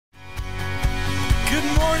Good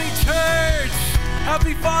morning, church.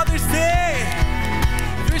 Happy Father's Day.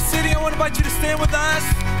 If you're sitting, I want to invite you to stand with us.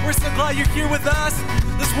 We're so glad you're here with us.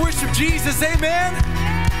 Let's worship Jesus, amen?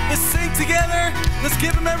 Let's sing together. Let's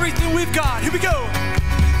give him everything we've got. Here we go.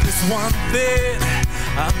 There's one thing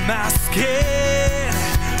I'm asking,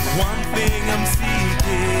 one thing I'm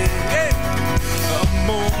seeking. Hey. A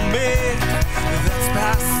moment that's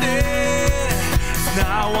passing is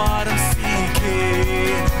not what I'm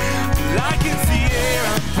seeking. I can see air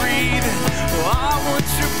I'm breathing. Oh, I want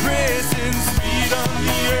your presence, feet on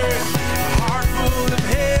the earth, a heart full of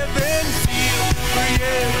heaven, feel for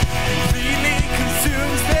you. Completely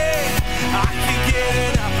consumes me. I can't get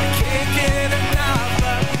enough, I can't get enough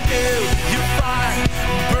of you. Your fire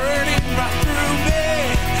burning right through me.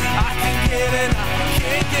 I can't get enough, I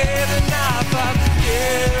can't get enough of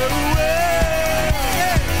you.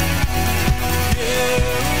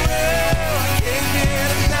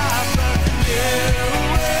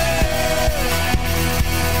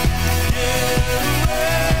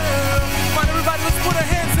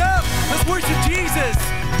 Worship Jesus,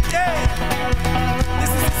 yeah.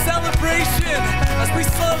 This is a celebration as we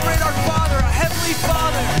celebrate our Father, our Heavenly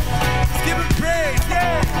Father. Let's give him praise,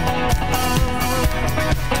 yeah.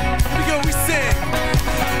 Here we go, we sing.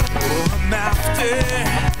 Oh, I'm after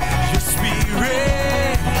your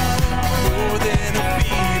spirit more than a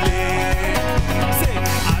feeling. Say,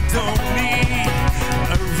 I don't need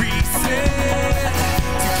a reason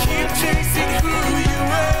to keep chasing who you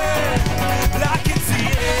are, but I can see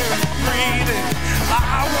air.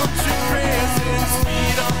 I want your presence,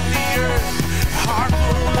 feet on the earth, heart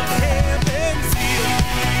full of heaven, feel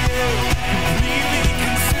you. Completely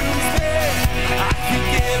consumes me. I can't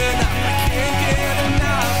get enough, I can't get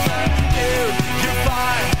enough of you. Your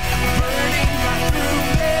fire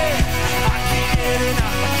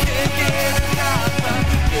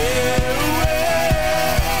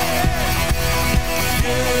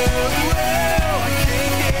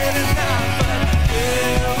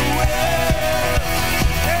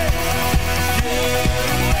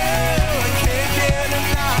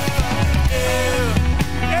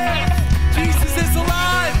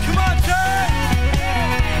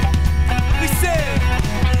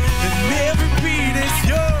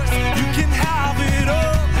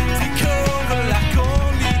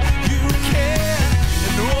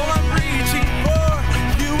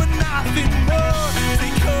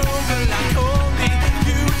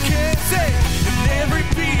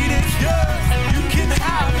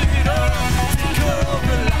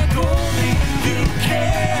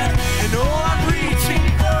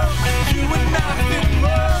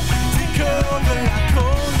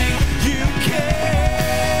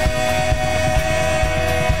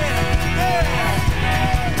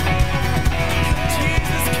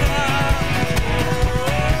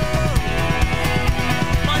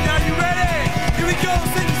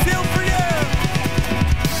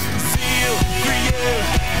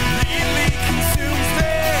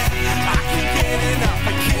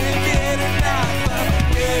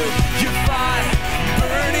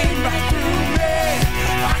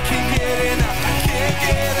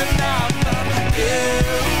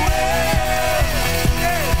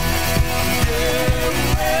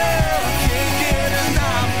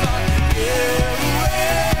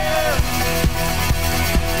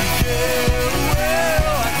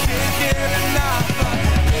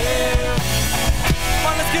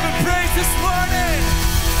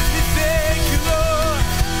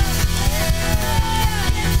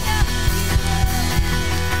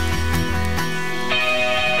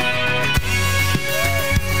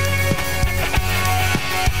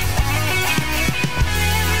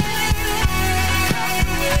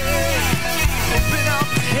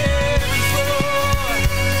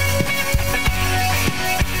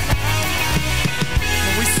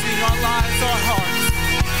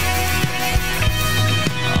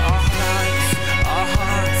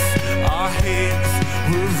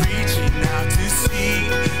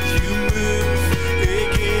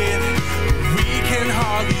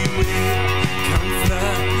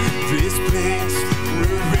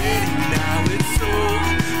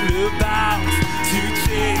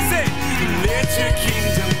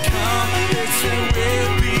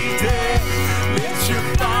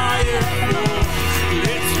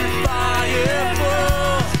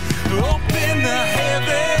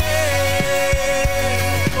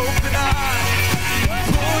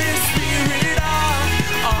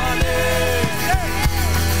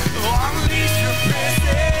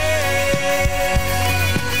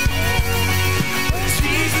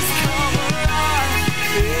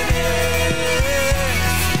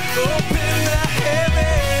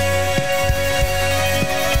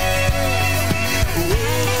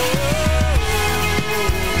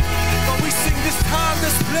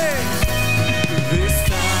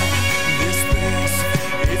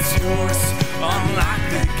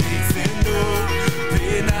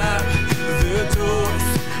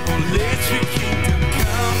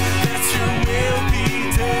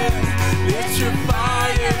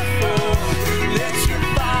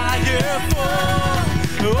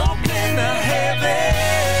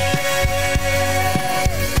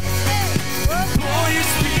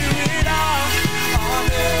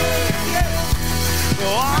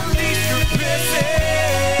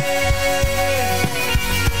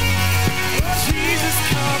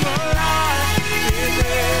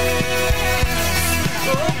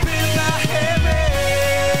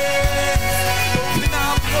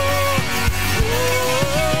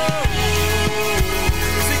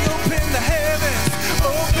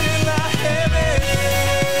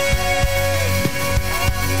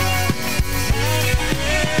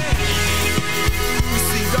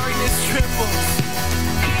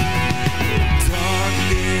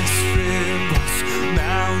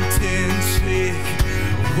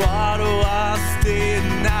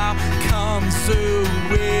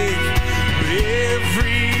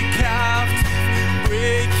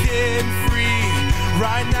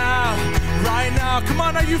right now, right now. Come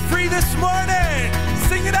on, are you free this morning?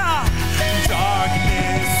 Sing it out.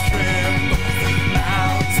 Darkness trembles,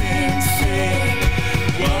 mountains shake.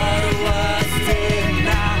 What was dead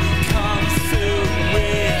now comes to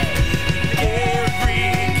live.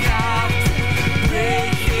 Every captive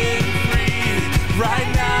breaking free. Right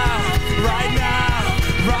now, right now,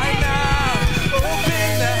 right now. Open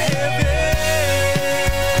the heavens.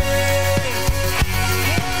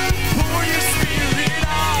 Pour your spirit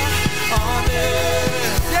out on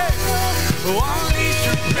us. Yeah. Unleash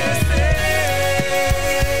your presence.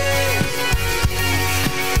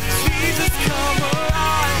 Jesus, come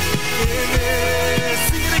alive in this.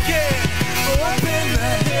 Sing it again. Open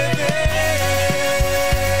the heavens.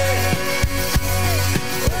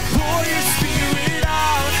 Pour your spirit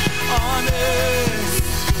out on us.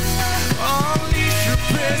 Unleash your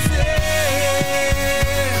presence.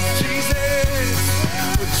 Jesus,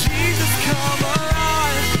 Jesus, come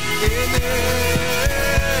alive in this.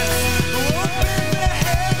 Open the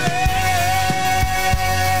heavens.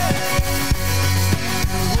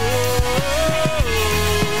 Whoa.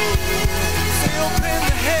 Say open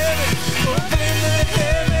the heavens. Open the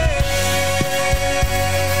heavens.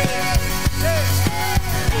 Hey.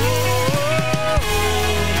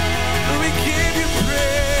 Oh, we give you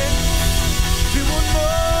praise. We want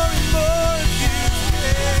more and more of you.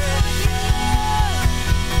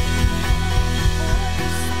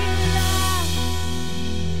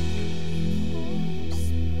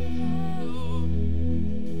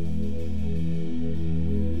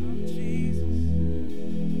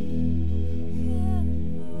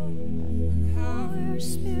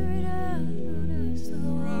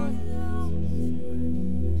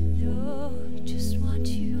 Just want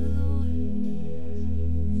you, Lord.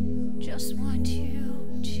 Just want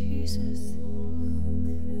you, Jesus.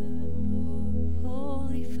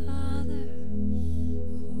 Holy Father,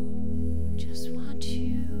 just want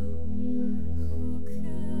you.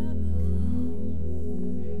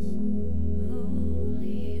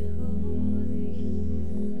 Holy, holy,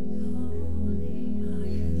 holy are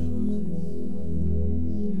you,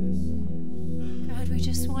 Lord. God, we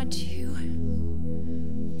just want you.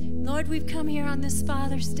 Lord, we've come here on this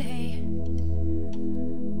Father's Day.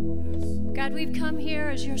 God, we've come here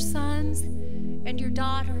as your sons and your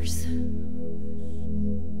daughters.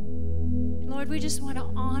 Lord, we just want to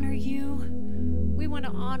honor you. We want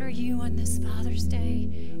to honor you on this Father's Day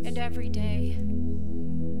and every day.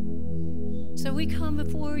 So we come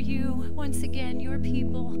before you once again, your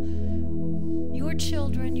people, your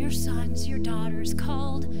children, your sons, your daughters,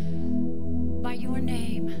 called by your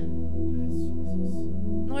name.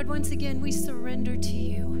 Lord, once again, we surrender to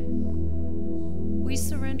you. We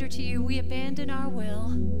surrender to you. We abandon our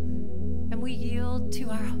will and we yield to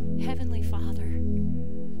our Heavenly Father.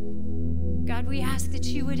 God, we ask that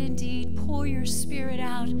you would indeed pour your Spirit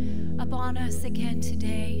out upon us again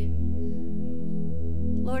today.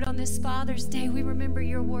 Lord, on this Father's Day, we remember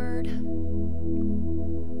your word.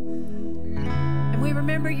 And we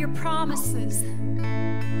remember your promises.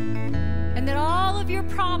 And that all of your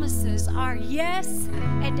promises are yes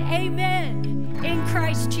and amen in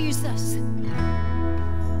Christ Jesus.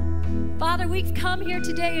 Father, we've come here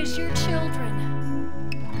today as your children,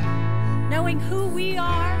 knowing who we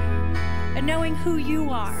are and knowing who you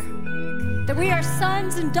are. That we are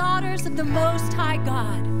sons and daughters of the Most High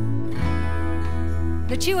God.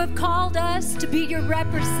 That you have called us to be your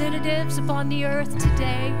representatives upon the earth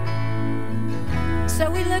today. So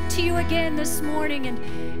we look to you again this morning,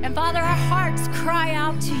 and Father, our hearts cry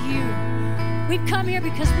out to you. We've come here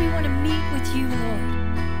because we want to meet with you, Lord.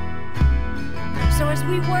 So as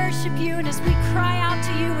we worship you and as we cry out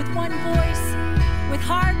to you with one voice, with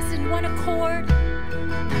hearts in one accord,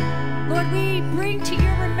 Lord, we bring to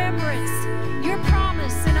your remembrance your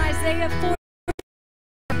promise in Isaiah 4.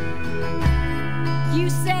 You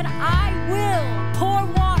said, I will pour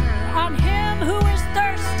water on him who is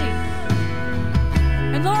thirsty.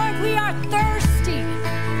 And Lord, we are thirsty.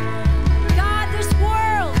 God, this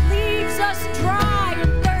world leaves us dry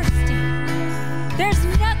and thirsty. There's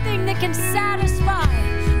nothing that can satisfy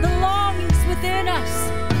the longings within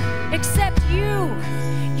us except you,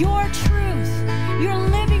 your truth, your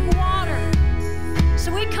living water.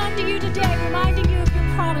 So we come to you today reminding you of your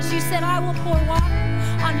promise. You said, I will pour water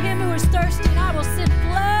on him who is thirsty, and I will send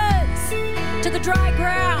floods to the dry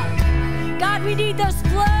ground. God, we need those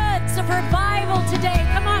floods of revival today.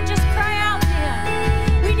 Come on, just cry out to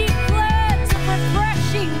him. We need floods of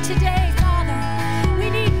refreshing today, Father. We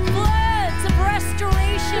need floods of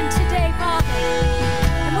restoration today, Father.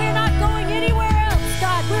 And we're not going anywhere else,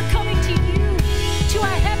 God. We're coming to you, to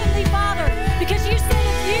our Heavenly Father, because you said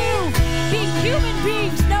if you, being human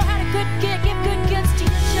beings,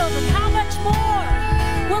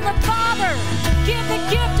 the Father give the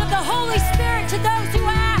gift of the Holy Spirit to those who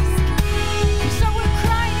ask. So we're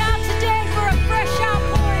crying out today for a fresh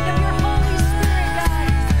outpouring of your Holy Spirit,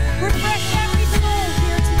 God. Refresh every soul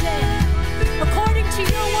here today, according to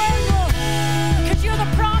your word, Lord, because you're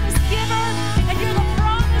the promise giver and you're the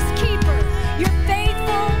promise keeper. You're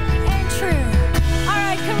faithful and true. All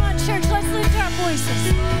right, come on, church, let's lift our voices.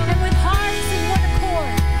 And with hearts in one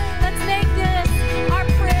accord, let's make this our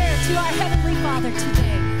prayer to our Heavenly Father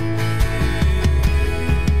today.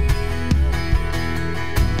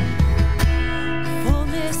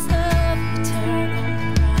 Fullness of eternal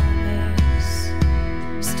promise.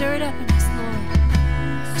 Stir it up in us, Lord.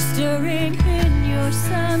 Stirring in your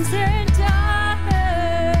sons and daughters.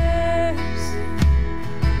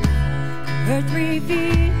 Earth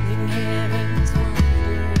revealing heaven's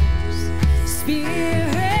wonders.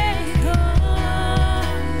 Spirit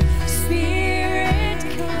come, Spirit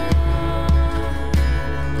come.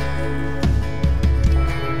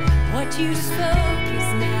 What you spoke is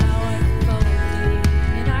now unfolding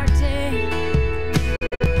in our day.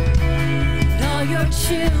 And all your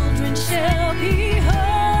children shall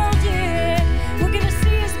behold it. We're gonna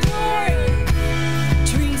see His glory.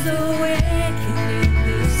 Dreams awaken in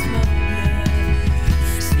this moment.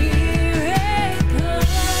 Spirit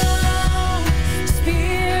come,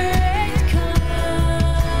 Spirit come.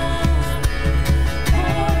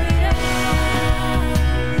 Pour it out.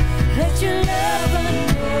 Let your love run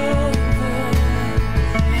over.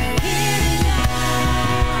 Here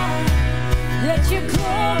now. Let your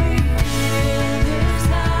glory fill this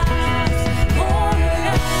house. Pour it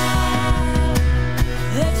out.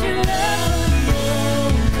 Let your love run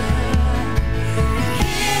over.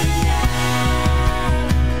 Here now.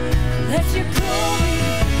 Let your glory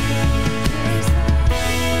fill this house.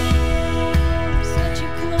 Let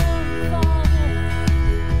your glory fall.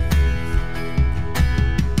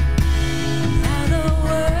 Now the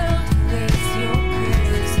world awaits your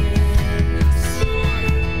presence.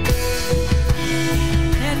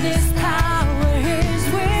 And this power is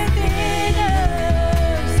within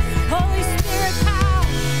us. Holy Spirit power,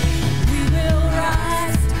 we will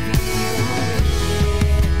rise to be your witness.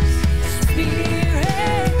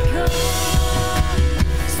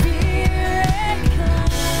 Spirit come,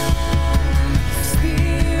 Spirit come,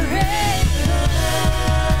 Spirit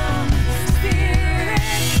come, Spirit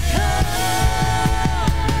come.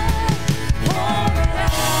 Pour it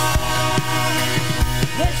out.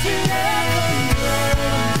 Let your love run over.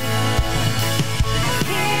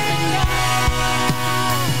 Here now.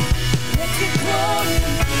 Let your glory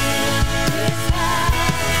fill this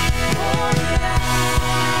house. Pour it out.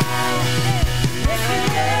 Let your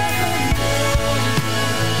love run over.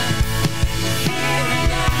 Here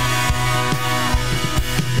now.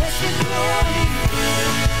 Let your glory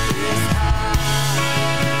fill this house.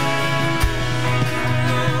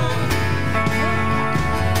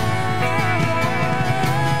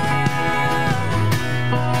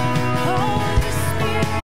 Holy Spirit.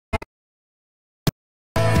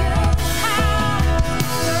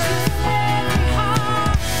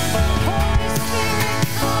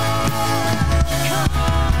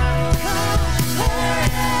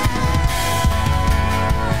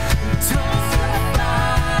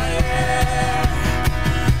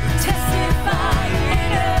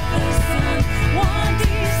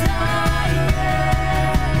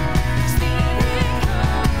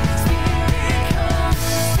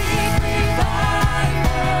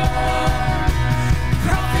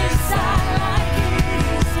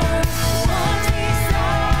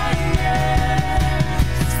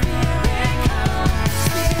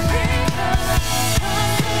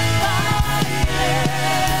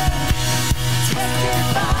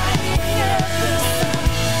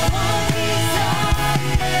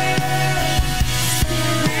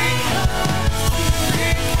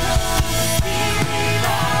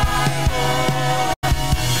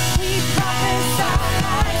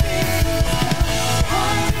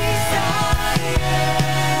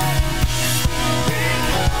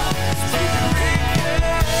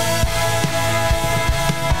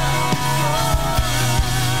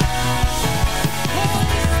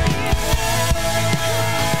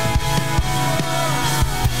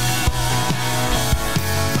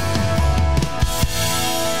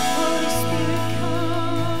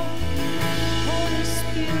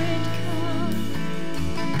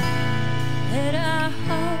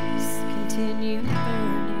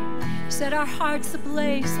 Set our hearts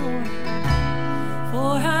ablaze, Lord,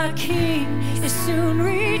 for our King is soon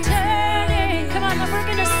returning. Come on, we're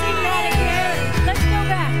going to sing that again. Let's go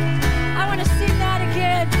back. I want to sing that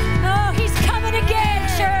again. Oh, He's coming again,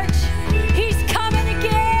 church. He's coming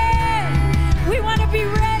again. We want to be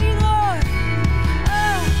ready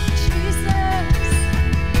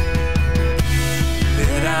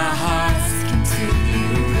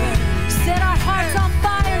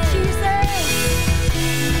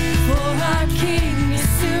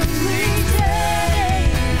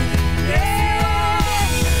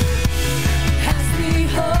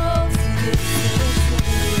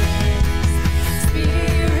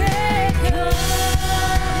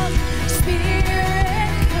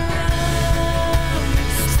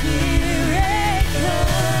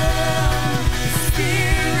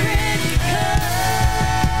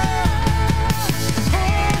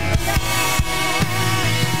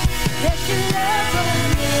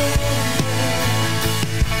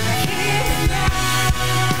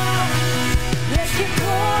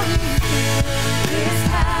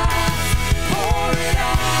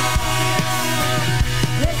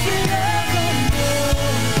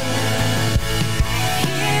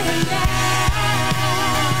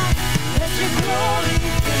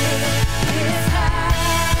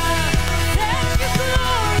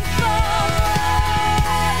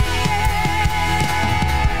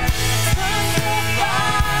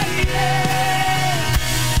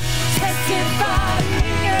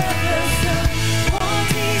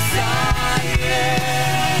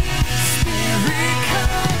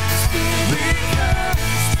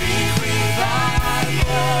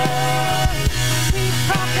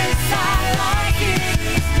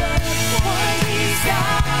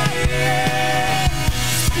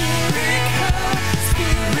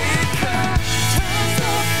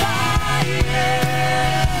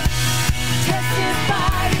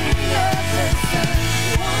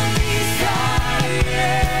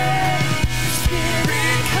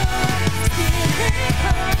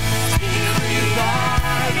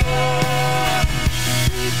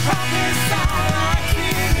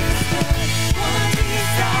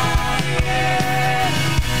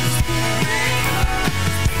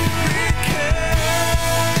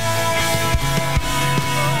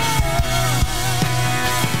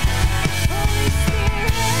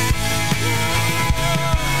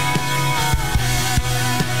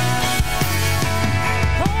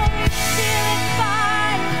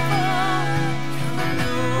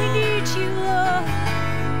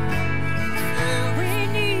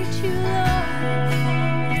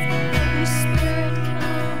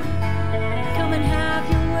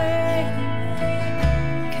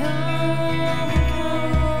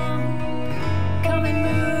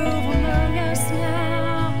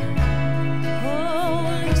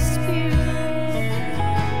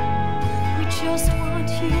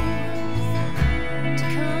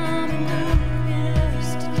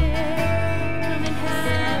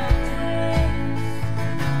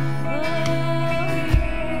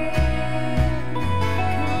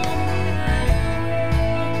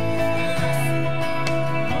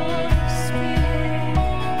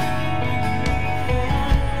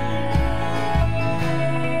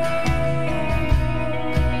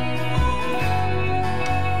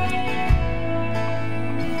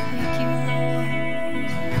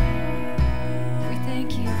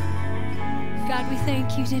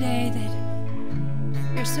thank you today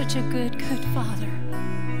that you're such a good, good Father.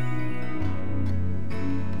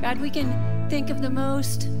 God, we can think of the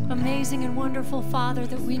most amazing and wonderful Father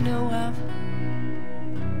that we know of,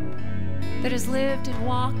 that has lived and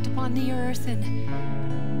walked upon the earth.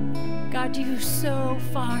 And God, you so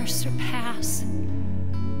far surpass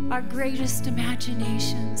our greatest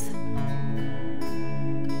imaginations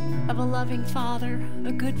of a loving Father,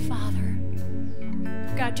 a good Father.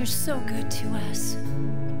 God, you're so good to us.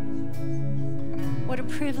 What a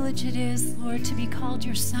privilege it is, Lord, to be called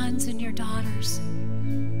your sons and your daughters.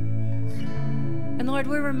 And Lord,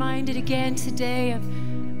 we're reminded again today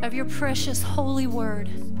of your precious holy word.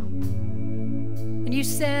 And you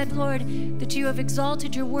said, Lord, that you have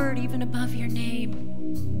exalted your word even above your name.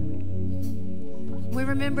 We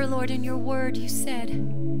remember, Lord, in your word you said,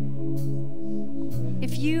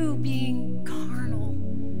 if you being carnal,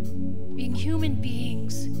 being human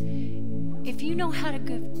beings, if you know how to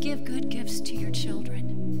give good gifts to your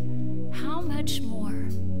children, how much more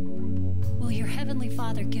will your Heavenly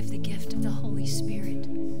Father give the gift of the Holy Spirit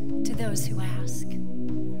to those who ask?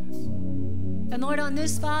 And Lord, on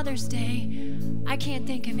this Father's Day, I can't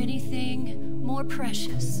think of anything more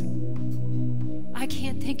precious. I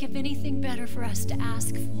can't think of anything better for us to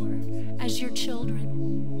ask for as your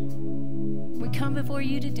children. We come before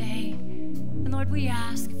you today, and Lord, we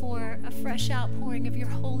ask for a fresh outpouring of your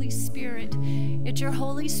Holy Spirit. It's your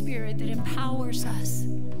Holy Spirit that empowers us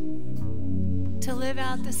to live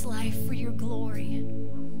out this life for your glory,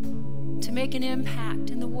 to make an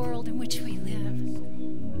impact in the world in which we live.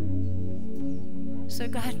 So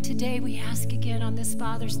God, today we ask again on this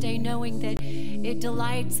Father's Day, knowing that it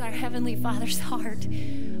delights our Heavenly Father's heart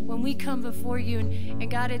when we come before you. And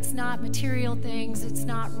God, it's not material things, it's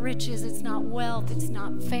not riches, it's not wealth, it's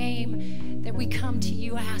not fame that we come to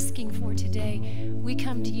you asking for today. We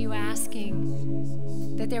come to you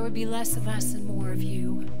asking that there would be less of us and more of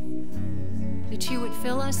you, that you would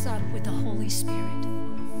fill us up with the Holy Spirit.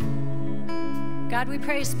 God, we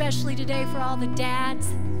pray especially today for all the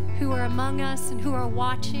dads who are among us and who are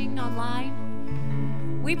watching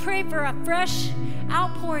online. We pray for a fresh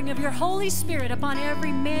outpouring of your Holy Spirit upon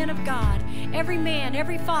every man of God, every man,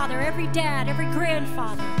 every father, every dad, every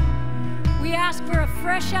grandfather. We ask for a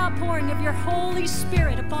fresh outpouring of your Holy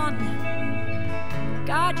Spirit upon them.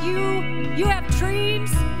 God, you have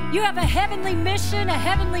dreams, You have a heavenly mission, a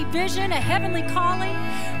heavenly vision, a heavenly calling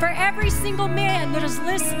for every single man that is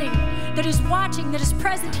listening, that is watching, that is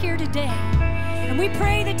present here today. And we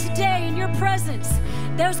pray that today in your presence,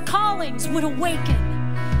 those callings would awaken,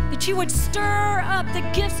 that you would stir up the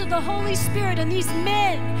gifts of the Holy Spirit in these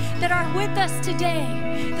men that are with us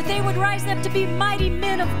today, that they would rise up to be mighty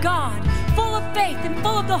men of God, full of faith and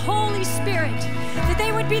full of the Holy Spirit, that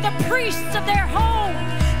they would be the priests of their home,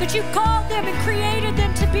 that you called them and created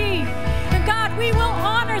them to be. And God, we will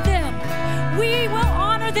honor them. We will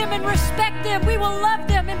honor them and respect them. We will love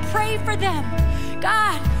them and pray for them.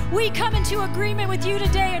 God, we come into agreement with you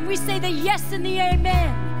today, and we say the yes and the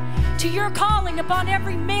amen to your calling upon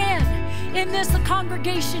every man in this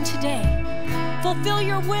congregation today. Fulfill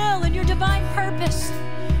your will and your divine purpose.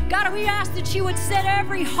 God, we ask that you would set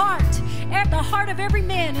every heart, the heart of every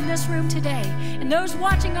man in this room today, and those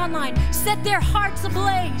watching online, set their hearts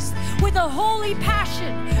ablaze with a holy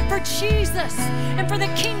passion for Jesus and for the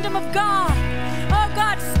kingdom of God. Oh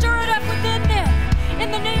God, stir it up within them.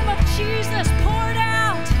 In the name of Jesus, pour it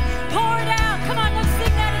out. Pour it out. Come on, let's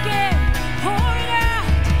sing that again. Pour it out.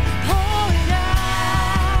 Pour it out.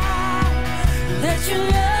 Let your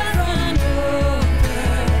love run over.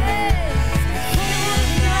 Pour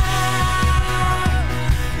it out.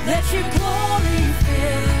 Let your glory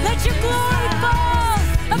fill. Let your glory fall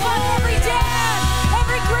upon every dad,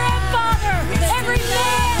 every grandfather, every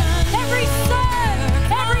man, every son,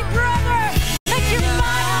 every brother. Let your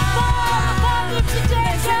fire fall upon them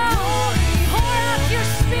today, God. Pour out your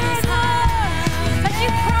spirit, Lord, as you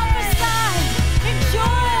prophesied in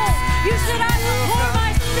Joel. You said, I will pour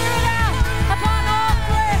my spirit out upon all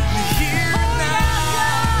flesh. Pour it out,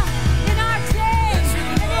 God, in our day and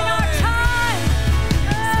in our time.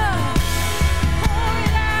 Pour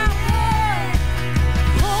it out, Lord.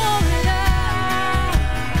 Pour it out.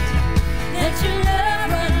 Let your love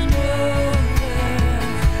run over.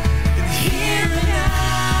 Here and now.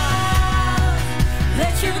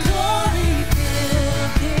 Let your glory fill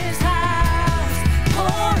this house.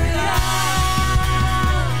 Pour it out.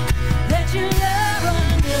 Let your love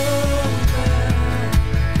run over.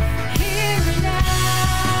 Here and now.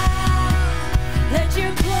 Let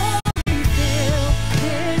your glory fill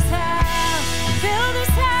this house. Fill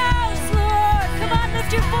this house, Lord. Come on,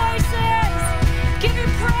 lift your voices. Give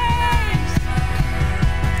him praise.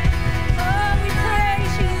 Oh, we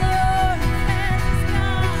praise you, Lord.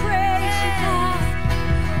 We praise you, God.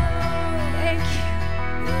 Thank you.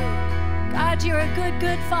 God, you're a good,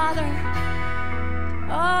 good Father.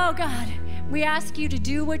 Oh, God, we ask you to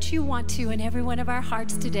do what you want to in every one of our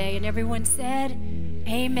hearts today. And everyone said,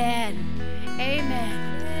 amen.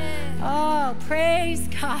 Amen. Oh, praise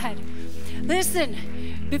God. Listen,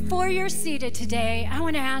 before you're seated today, I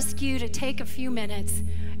want to ask you to take a few minutes,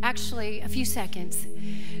 actually a few seconds,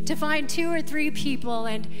 to find 2 or 3 people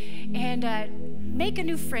and make a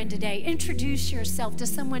new friend today. Introduce yourself to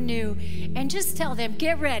someone new and just tell them,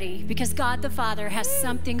 get ready, because God the Father has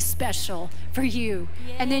something special for you.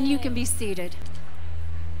 And then you can be seated.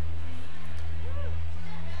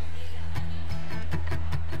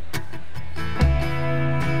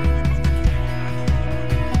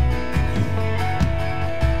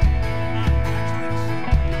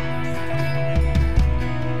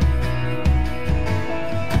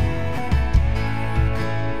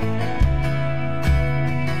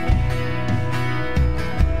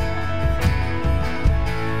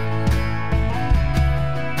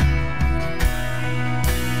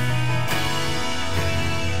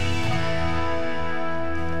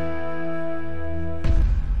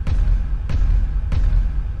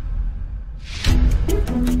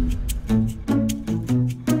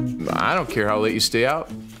 I don't care how late you stay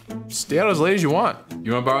out. Stay out as late as you want.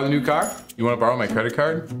 You want to borrow the new car? You want to borrow my credit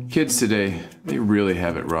card? Kids today, they really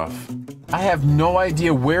have it rough. I have no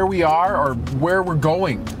idea where we are or where we're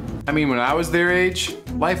going. I mean, when I was their age,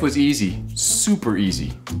 life was easy, super easy.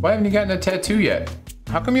 Why haven't you gotten a tattoo yet?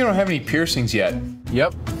 How come you don't have any piercings yet?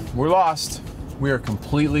 Yep, we're lost. We are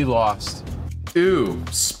completely lost. Ooh,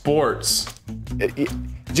 sports.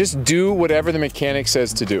 Just do whatever the mechanic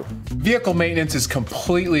says to do. Vehicle maintenance is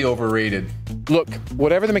completely overrated. Look,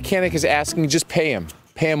 whatever the mechanic is asking, just pay him.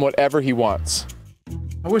 Pay him whatever he wants.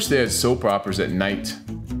 I wish they had soap operas at night.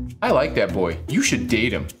 I like that boy. You should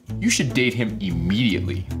date him. You should date him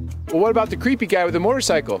immediately. Well, what about the creepy guy with the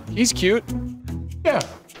motorcycle? He's cute. Yeah,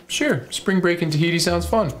 sure. Spring break in Tahiti sounds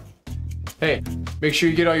fun. Hey, make sure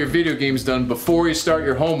you get all your video games done before you start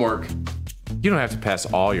your homework. You don't have to pass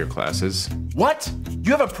all your classes. What?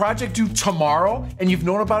 You have a project due tomorrow and you've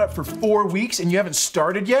known about it for 4 weeks and you haven't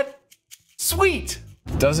started yet? Sweet!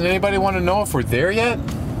 Doesn't anybody want to know if we're there yet?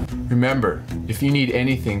 Remember, if you need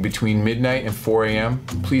anything between midnight and 4 a.m.,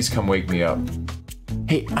 please come wake me up.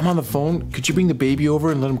 Hey, I'm on the phone. Could you bring the baby over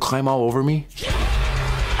and let him climb all over me?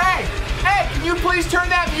 Hey, can you please turn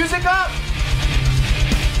that music up?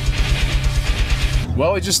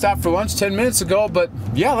 Well, we just stopped for lunch 10 minutes ago, but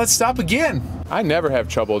yeah, let's stop again. I never have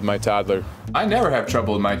trouble with my toddler. I never have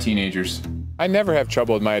trouble with my teenagers. I never have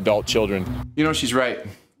trouble with my adult children. You know, she's right.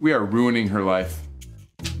 We are ruining her life.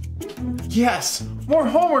 Yes, more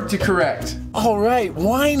homework to correct. All right,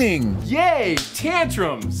 whining. Yay,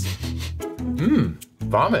 tantrums.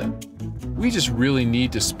 Vomit. We just really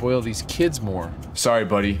need to spoil these kids more. Sorry,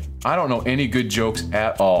 buddy. I don't know any good jokes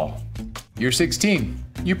at all. You're 16.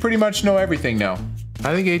 You pretty much know everything now.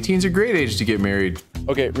 I think 18's a great age to get married.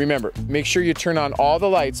 Okay, remember, make sure you turn on all the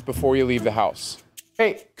lights before you leave the house.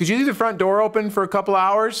 Hey, could you leave the front door open for a couple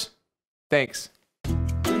hours? Thanks.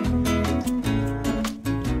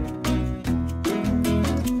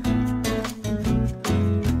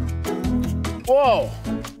 Whoa!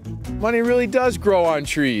 Money really does grow on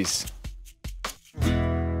trees.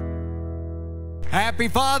 Happy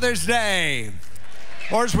Father's Day.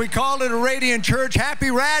 Or as we call it at Radiant Church,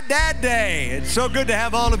 Happy Rad Dad Day. It's so good to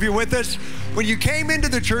have all of you with us. When you came into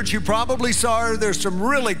the church, you probably saw there's some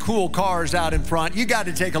really cool cars out in front. You got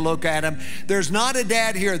to take a look at them. There's not a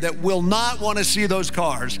dad here that will not want to see those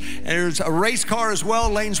cars. And there's a race car as well.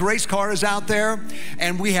 Layne's race car is out there.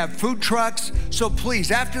 And we have food trucks. So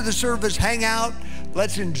please, after the service, hang out.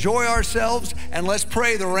 Let's enjoy ourselves, and let's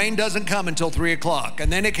pray the rain doesn't come until 3 o'clock. And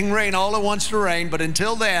then it can rain all it wants to rain, but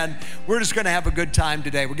until then, we're just gonna have a good time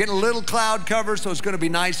today. We're getting a little cloud cover, so it's gonna be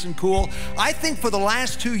nice and cool. I think for the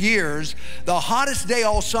last 2 years, the hottest day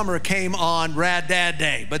all summer came on Rad Dad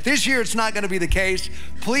Day, but this year it's not gonna be the case.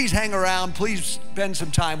 Please hang around, please spend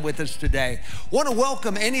some time with us today. Wanna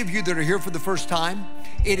welcome any of you that are here for the first time.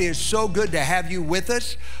 It is so good to have you with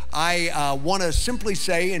us. I want to simply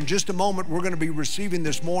say in just a moment, we're going to be receiving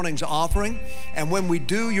this morning's offering. And when we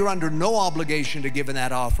do, you're under no obligation to give in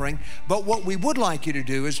that offering. But what we would like you to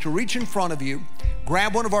do is to reach in front of you,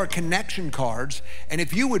 grab one of our connection cards, and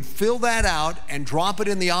if you would fill that out and drop it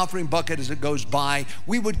in the offering bucket as it goes by,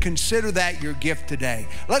 we would consider that your gift today.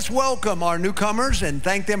 Let's welcome our newcomers and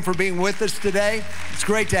thank them for being with us today. It's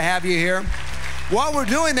great to have you here. While we're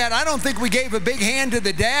doing that, I don't think we gave a big hand to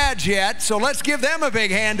the dads yet, so let's give them a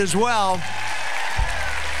big hand as well.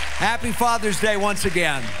 Happy Father's Day once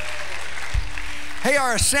again. Hey,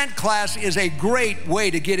 our Ascent class is a great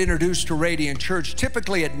way to get introduced to Radiant Church.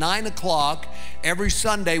 Typically at 9 o'clock every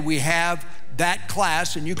Sunday we have that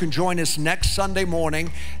class, and you can join us next Sunday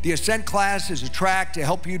morning. The Ascent class is a track to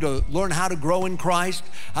help you to learn how to grow in Christ,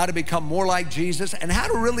 how to become more like Jesus, and how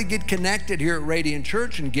to really get connected here at Radiant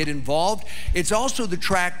Church and get involved. It's also the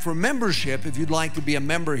track for membership if you'd like to be a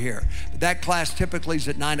member here. That class typically is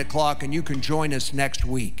at 9 o'clock, and you can join us next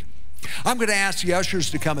week. I'm going to ask the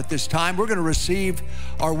ushers to come at this time. We're going to receive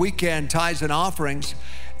our weekend tithes and offerings,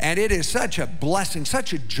 and it is such a blessing,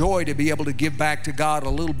 such a joy to be able to give back to God a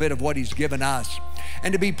little bit of what He's given us,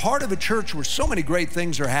 and to be part of a church where so many great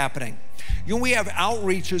things are happening. You know, we have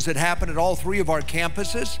outreaches that happen at all 3 of our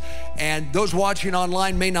campuses, and those watching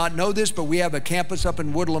online may not know this, but we have a campus up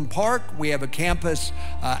in Woodland Park. We have a campus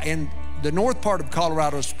in the north part of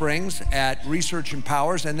Colorado Springs at Research and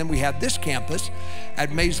Powers, and then we have this campus at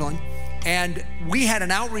Maysland. And we had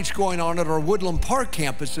an outreach going on at our Woodland Park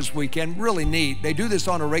campus this weekend, really neat. They do this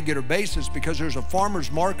on a regular basis because there's a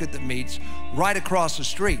farmer's market that meets right across the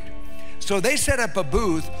street. So they set up a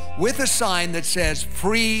booth with a sign that says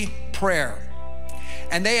free prayer.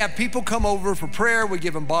 And they have people come over for prayer. We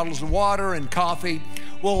give them bottles of water and coffee.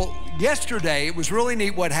 Well, yesterday, it was really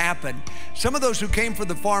neat what happened. Some of those who came for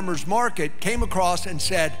the farmer's market came across and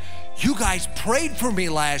said, you guys prayed for me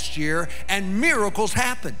last year and miracles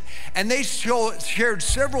happened. And they shared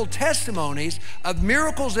several testimonies of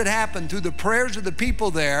miracles that happened through the prayers of the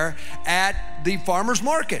people there at the farmer's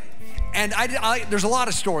market. And there's a lot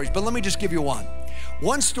of stories, but let me just give you one.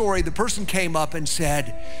 One story, the person came up and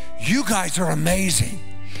said, you guys are amazing.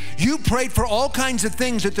 You prayed for all kinds of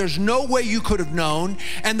things that there's no way you could have known,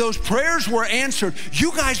 and those prayers were answered.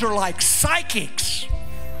 You guys are like psychics.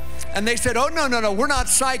 And they said, oh, no, we're not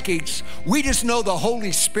psychics. We just know the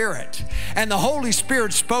Holy Spirit. And the Holy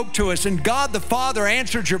Spirit spoke to us, and God the Father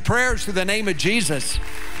answered your prayers through the name of Jesus.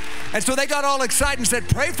 And so they got all excited and said,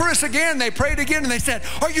 pray for us again. They prayed again, and they said,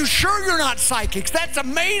 are you sure you're not psychics? That's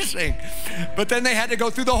amazing. But then they had to go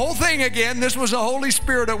through the whole thing again. This was the Holy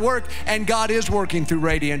Spirit at work, and God is working through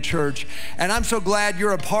Radiant Church. And I'm so glad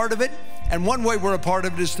you're a part of it. And one way we're a part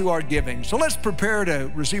of it is through our giving. So let's prepare to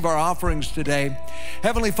receive our offerings today.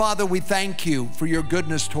 Heavenly Father, we thank you for your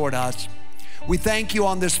goodness toward us. We thank you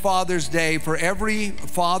on this Father's Day for every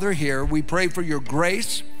father here. We pray for your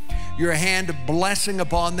grace, your hand of blessing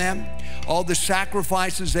upon them, all the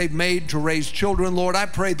sacrifices they've made to raise children. Lord, I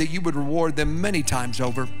pray that you would reward them many times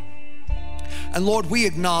over. And Lord, we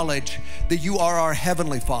acknowledge that you are our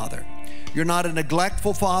Heavenly Father. You're not a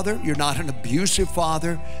neglectful Father, you're not an abusive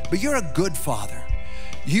Father, but you're a good Father.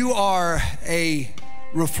 You are a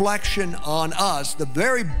reflection on us. The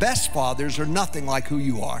very best fathers are nothing like who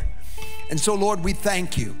you are. And so, Lord, we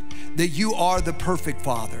thank you that you are the perfect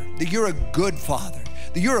Father, that you're a good Father,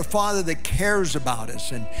 that you're a Father that cares about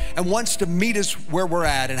us and wants to meet us where we're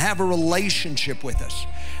at and have a relationship with us.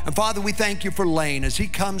 And Father, we thank you for Layne as he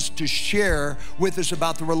comes to share with us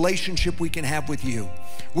about the relationship we can have with you.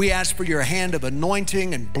 We ask for your hand of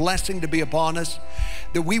anointing and blessing to be upon us,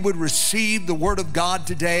 that we would receive the word of God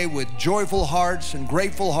today with joyful hearts and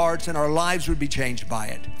grateful hearts, and our lives would be changed by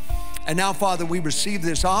it. And now, Father, we receive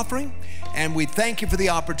this offering, and we thank you for the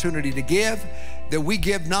opportunity to give, that we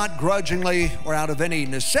give not grudgingly or out of any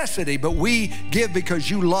necessity, but we give because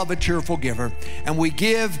you love a cheerful giver. And we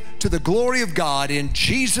give to the glory of God in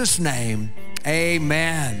Jesus' name,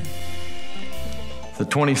 amen. The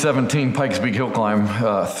 2017 Pikes Peak Hill Climb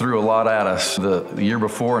threw a lot at us. The year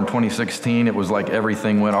before, in 2016, it was like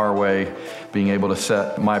everything went our way. Being able to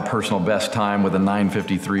set my personal best time with a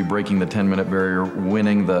 9:53, breaking the 10-minute barrier,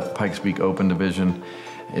 winning the Pikes Peak Open Division.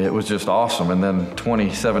 It was just awesome. And then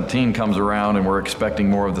 2017 comes around and we're expecting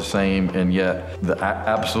more of the same, and yet the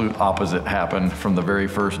absolute opposite happened from the very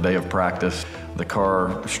first day of practice. The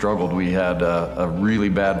car struggled. We had a really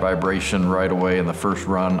bad vibration right away in the first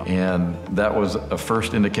run, and that was a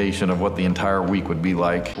first indication of what the entire week would be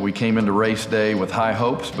like. We came into race day with high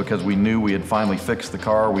hopes because we knew we had finally fixed the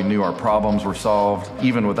car. We knew our problems were solved.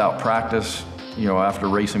 Even without practice, you know, after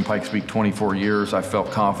racing Pikes Peak 24 years, I felt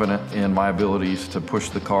confident in my abilities to push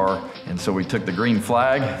the car. And so we took the green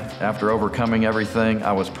flag. After overcoming everything,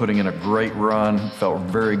 I was putting in a great run, felt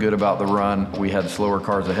very good about the run. We had slower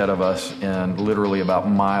cars ahead of us, and literally about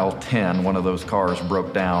mile 10, one of those cars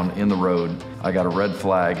broke down in the road. I got a red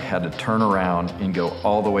flag, had to turn around and go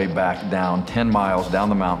all the way back down 10 miles down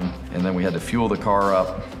the mountain. And then we had to fuel the car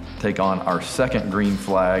up, take on our second green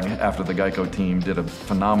flag after the Geico team did a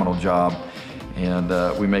phenomenal job.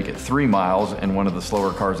 And we make it 3 miles, and one of the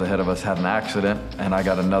slower cars ahead of us had an accident, and I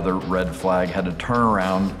got another red flag, had to turn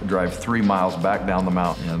around, drive 3 miles back down the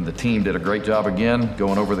mountain. And the team did a great job again,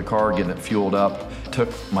 going over the car, getting it fueled up. Took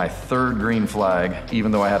my third green flag.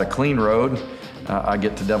 Even though I had a clean road, I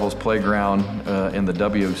get to Devil's Playground in the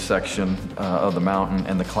W section of the mountain,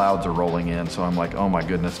 and the clouds are rolling in. So I'm like, oh my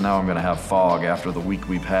goodness, now I'm gonna have fog after the week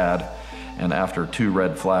we've had, and after 2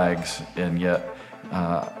 red flags, and yet,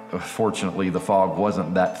 fortunately, the fog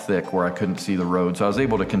wasn't that thick where I couldn't see the road. So I was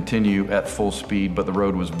able to continue at full speed, but the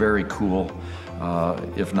road was very cool,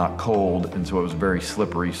 if not cold, and so it was very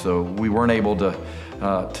slippery. So we weren't able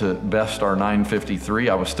to best our 9:53.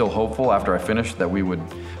 I was still hopeful after I finished that we would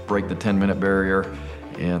break the 10-minute barrier,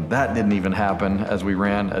 and that didn't even happen as we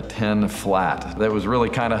ran a 10 flat. That was really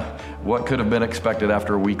kind of what could have been expected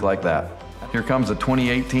after a week like that. Here comes the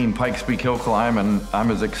 2018 Pikes Peak Hill Climb, and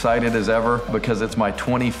I'm as excited as ever because it's my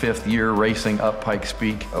 25th year racing up Pikes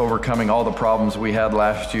Peak, overcoming all the problems we had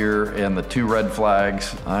last year and the 2 red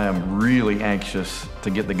flags. I am really anxious to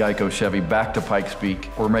get the Geico Chevy back to Pikes Peak.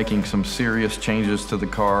 We're making some serious changes to the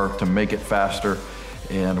car to make it faster,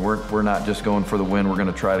 and we're not just going for the win, we're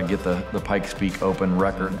gonna try to get the Pikes Peak Open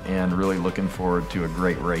record, and really looking forward to a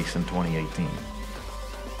great race in 2018.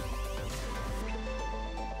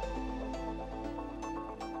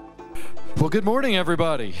 Well, good morning,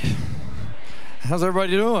 everybody. How's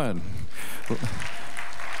everybody doing?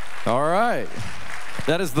 All right.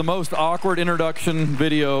 That is the most awkward introduction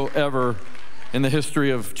video ever in the history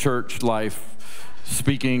of church life.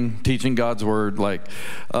 Speaking, teaching God's word. Like,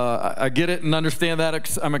 I get it and understand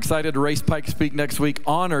that. I'm excited to race Pikes Peak next week.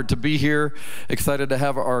 Honored to be here. Excited to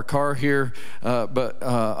have our car here. But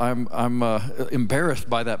I'm embarrassed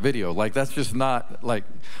by that video. Like, that's just not like.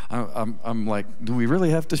 I'm like, do we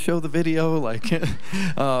really have to show the video? Like,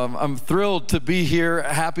 I'm thrilled to be here.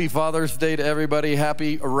 Happy Father's Day to everybody.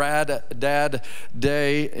 Happy Rad Dad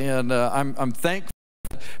Day, and I'm thankful.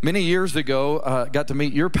 Many years ago, got to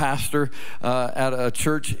meet your pastor at a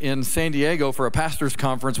church in San Diego for a pastor's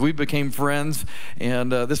conference. We became friends,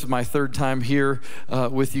 and this is my 3rd time here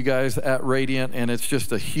with you guys at Radiant, and it's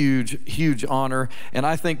just a huge, huge honor. And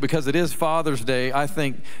I think because it is Father's Day, I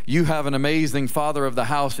think you have an amazing father of the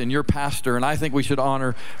house in your pastor, and I think we should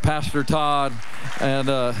honor Pastor Todd.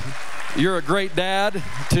 And you're a great dad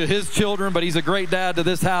to his children, but he's a great dad to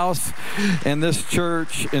this house and this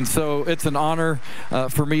church, and so it's an honor.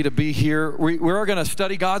 for me to be here. We're going to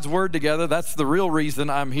study God's Word together. That's the real reason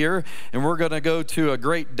I'm here. And we're going to go to a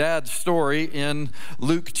great dad story in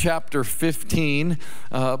Luke chapter 15.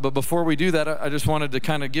 But before we do that, I just wanted to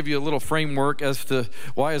kind of give you a little framework as to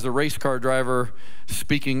why, as a race car driver,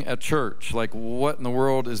 speaking at church, like what in the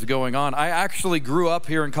world is going on. I actually grew up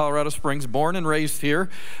here in Colorado Springs, born and raised here,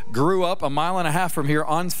 grew up a mile and a half from here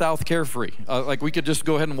on South Carefree. Like we could just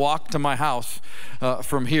go ahead and walk to my house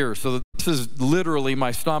from here. So this is literally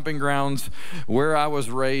my stomping grounds, where I was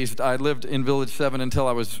raised. I lived in Village 7 until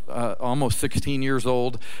I was almost 16 years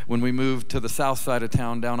old, when we moved to the south side of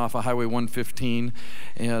town, down off of Highway 115.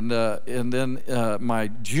 And then my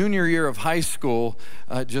junior year of high school,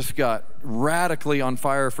 just got radically on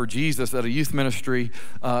fire for Jesus at a youth ministry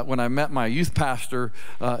when I met my youth pastor.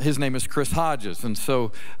 His name is Chris Hodges, and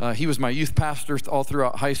so he was my youth pastor all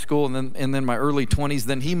throughout high school, and then my early 20s.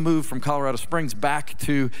 Then he moved from Colorado Springs back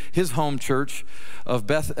to his home church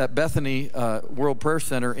of at Bethany World Prayer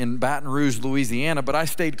Center in Baton Rouge, Louisiana. But I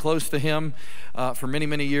stayed close to him for many,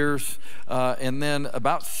 many years. And then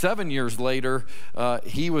about 7 years later,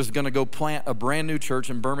 he was going to go plant a brand new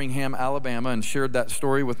church in Birmingham, Alabama, and shared that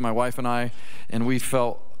story with my wife and I. And we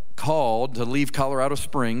felt called to leave Colorado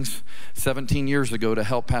Springs 17 years ago to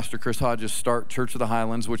help Pastor Chris Hodges start Church of the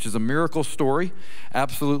Highlands, which is a miracle story,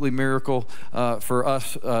 absolutely miracle for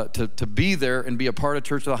us to be there and be a part of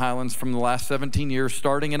Church of the Highlands from the last 17 years,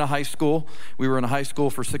 starting in a high school. We were in a high school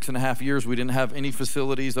for 6.5 years. We didn't have any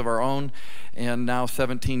facilities of our own, and now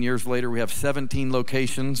 17 years later, we have 17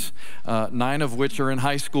 locations, 9 of which are in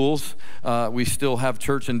high schools. We still have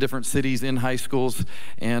church in different cities in high schools,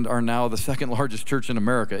 and are now the second largest church in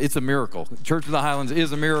America. It's a miracle. Church of the Highlands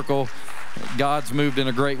is a miracle. God's moved in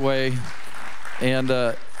a great way. And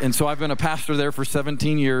so I've been a pastor there for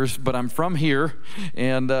 17 years, but I'm from here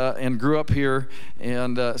and grew up here.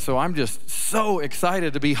 And so I'm just so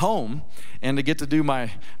excited to be home and to get to do my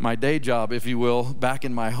day job, if you will, back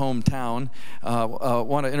in my hometown.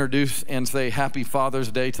 Want to introduce and say Happy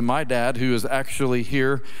Father's Day to my dad, who is actually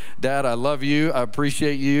here. Dad, I love you. I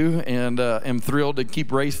appreciate you, and am thrilled to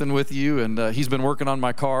keep racing with you. And he's been working on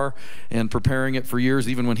my car and preparing it for years,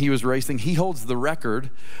 even when he was racing. He holds the record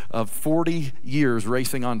of 40 years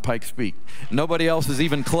racing on Pikes Peak. Nobody else is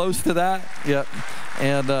even close to that. Yep.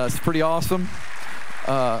 And it's pretty awesome.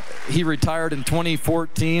 He retired in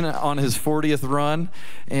 2014 on his 40th run,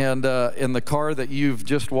 and in the car that you've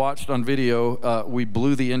just watched on video, we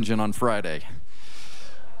blew the engine on Friday.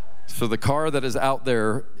 So the car that is out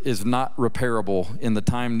there is not repairable in the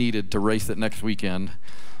time needed to race it next weekend.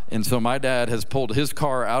 And so my dad has pulled his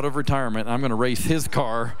car out of retirement, and I'm going to race his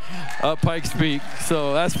car up Pikes Peak.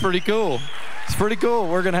 So that's pretty cool. It's pretty cool.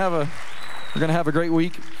 We're going to have a great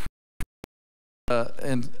week.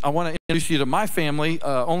 And I want to introduce you to my family.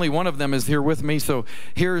 Only one of them is here with me. So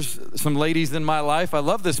here's some ladies in my life. I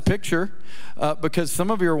love this picture because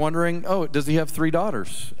some of you are wondering, oh, does he have 3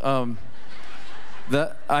 daughters?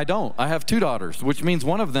 That I don't. I have 2 daughters, which means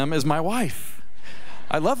one of them is my wife.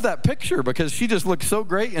 I love that picture because she just looks so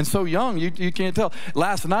great and so young. You can't tell.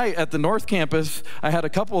 Last night at the North Campus, I had a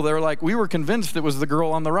couple there like, we were convinced it was the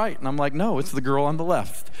girl on the right. And I'm like, no, it's the girl on the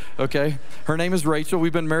left, okay? Her name is Rachel.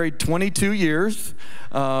 We've been married 22 years,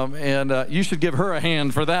 and you should give her a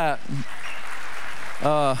hand for that.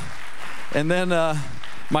 And then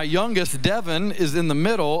my youngest, Devin, is in the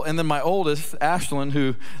middle, and then my oldest, Ashlyn,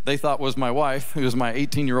 who they thought was my wife, who is my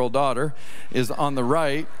 18-year-old daughter, is on the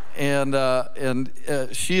right. And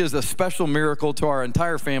she is a special miracle to our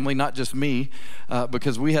entire family, not just me,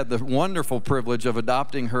 because we had the wonderful privilege of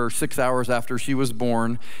adopting her 6 hours after she was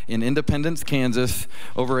born in Independence, Kansas,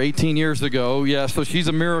 over 18 years ago. Yeah, so she's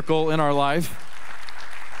a miracle in our life.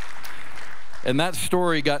 And that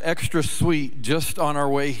story got extra sweet just on our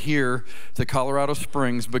way here to Colorado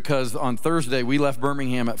Springs, because on Thursday we left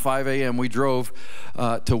Birmingham at 5 a.m. We drove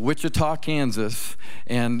to Wichita, Kansas,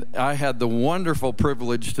 and I had the wonderful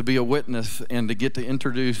privilege to be a witness and to get to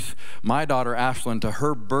introduce my daughter Ashlyn to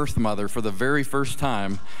her birth mother for the very first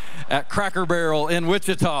time at Cracker Barrel in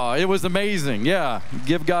Wichita. It was amazing. Yeah,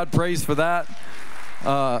 give God praise for that.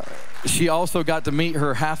 She also got to meet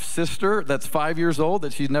her half-sister that's 5 years old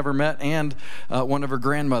that she's never met, and one of her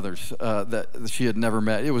grandmothers that she had never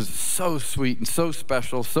met. It was so sweet and so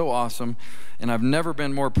special, so awesome, and I've never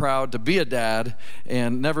been more proud to be a dad,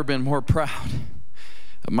 and never been more proud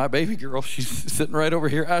of my baby girl. She's sitting right over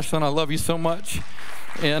here. Ashlyn, I love you so much,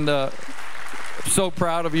 and so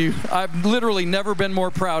proud of you. I've literally never been more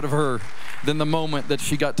proud of her than the moment that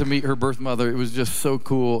she got to meet her birth mother. It was just so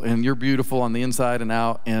cool, and you're beautiful on the inside and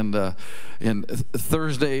out. And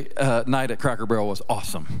Thursday night at Cracker Barrel was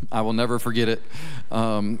awesome. I will never forget it.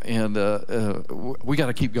 We got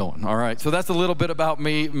to keep going. All right. So that's a little bit about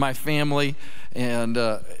me, my family, and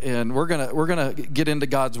we're gonna get into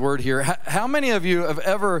God's word here. How many of you have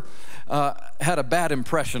ever had a bad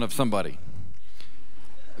impression of somebody?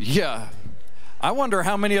 Yeah. I wonder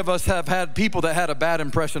how many of us have had people that had a bad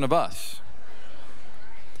impression of us.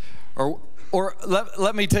 Or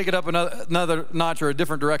let me take it up another notch or a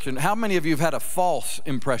different direction. How many of you have had a false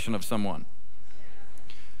impression of someone?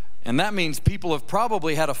 And that means people have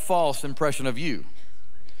probably had a false impression of you.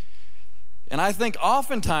 And I think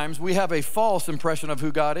oftentimes we have a false impression of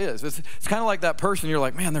who God is. It's kind of like that person, you're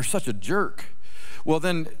like, man, they're such a jerk. Well,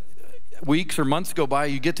 then weeks or months go by,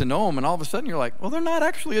 you get to know them, and all of a sudden you're like, well, they're not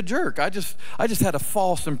actually a jerk. I just had a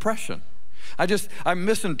false impression. I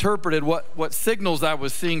misinterpreted what signals I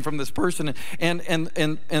was seeing from this person,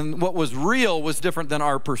 and what was real was different than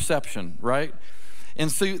our perception, right?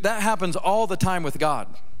 And so that happens all the time with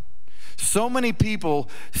God. So many people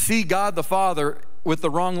see God the Father with the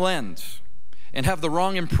wrong lens and have the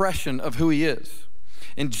wrong impression of who he is.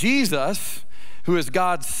 And Jesus, who is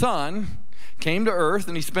God's Son, came to earth,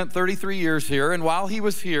 and he spent 33 years here. And while he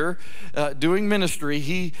was here doing ministry,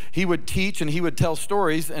 he would teach and he would tell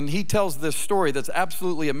stories. And he tells this story that's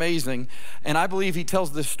absolutely amazing. And I believe he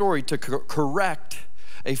tells this story to correct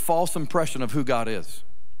a false impression of who God is.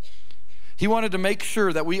 He wanted to make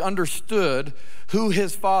sure that we understood who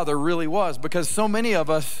his Father really was, because so many of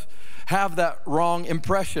us have that wrong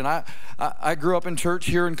impression. I grew up in church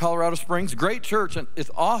here in Colorado Springs, great church, and it's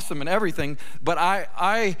awesome and everything, but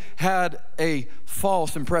I had a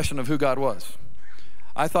false impression of who God was.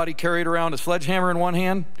 I thought he carried around a sledgehammer in one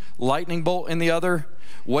hand, lightning bolt in the other,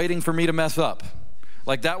 waiting for me to mess up.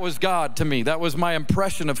 Like that was God to me. That was my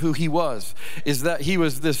impression of who he was, is that he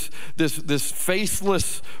was this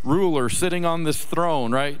faceless ruler sitting on this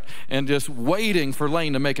throne, right? And just waiting for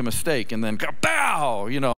Layne to make a mistake and then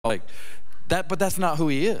kapow, like that, but that's not who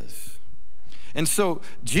he is. And so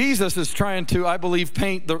Jesus is trying to, I believe,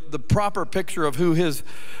 paint the proper picture of who his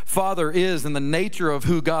Father is and the nature of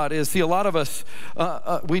who God is. See, a lot of us,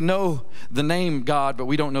 we know the name God, but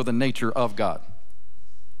we don't know the nature of God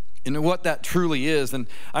and what that truly is. And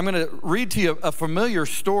I'm going to read to you a familiar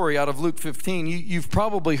story out of Luke 15. You've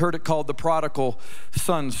probably heard it called the prodigal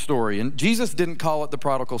son story. And Jesus didn't call it the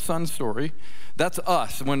prodigal son story. That's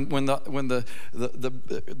us. When the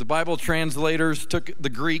Bible translators took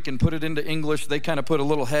the Greek and put it into English, they kind of put a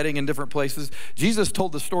little heading in different places. Jesus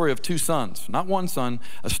told the story of two sons, not one son,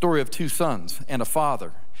 a story of two sons and a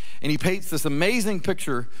father. And he paints this amazing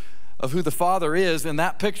picture of who the Father is, and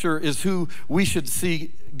that picture is who we should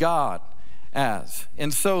see God as.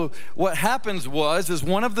 And so what happens is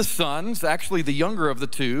one of the sons, actually the younger of the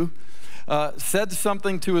two, said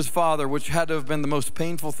something to his father which had to have been the most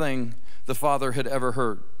painful thing the father had ever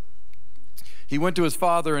heard. He went to his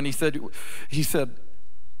father and he said,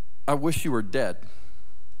 I wish you were dead.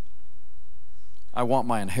 I want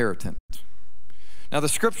my inheritance. Now the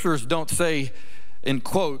scriptures don't say, in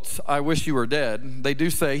quotes, I wish you were dead. They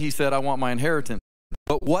do say, he said, I want my inheritance.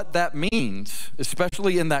 But what that means,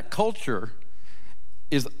 especially in that culture,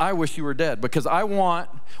 is I wish you were dead, because I want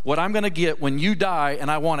what I'm going to get when you die,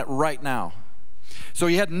 and I want it right now. So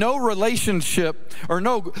he had no relationship or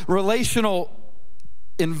no relational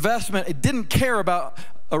investment. It didn't care about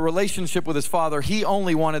a relationship with his father. He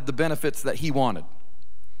only wanted the benefits that he wanted.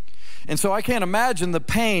 And so I can't imagine the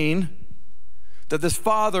pain that this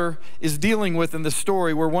father is dealing with in this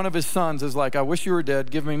story, where one of his sons is like, I wish you were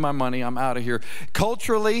dead, give me my money, I'm out of here.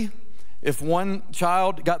 Culturally, if one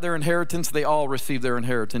child got their inheritance, they all received their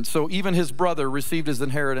inheritance. So even his brother received his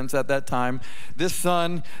inheritance at that time. This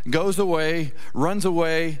son goes away, runs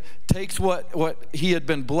away, takes what he had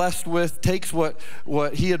been blessed with, takes what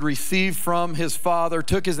he had received from his father,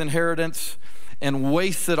 took his inheritance, and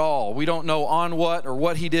wastes it all. We don't know on what or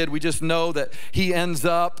what he did. We just know that he ends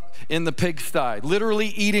up in the pigsty, literally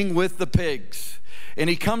eating with the pigs. And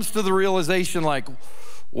he comes to the realization like,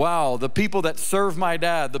 wow, the people that serve my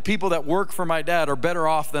dad, the people that work for my dad are better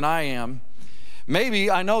off than I am. Maybe,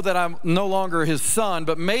 I know that I'm no longer his son,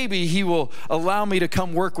 but maybe he will allow me to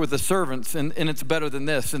come work with the servants, and it's better than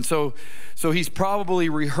this. And so he's probably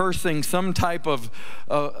rehearsing some type of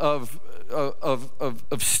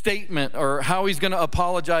statement, or how he's going to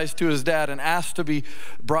apologize to his dad and ask to be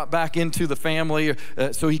brought back into the family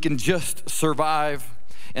so he can just survive.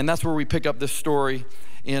 And that's where we pick up this story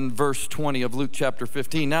in verse 20 of Luke chapter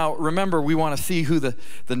 15. Now, remember, we want to see who the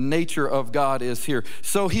nature of God is here.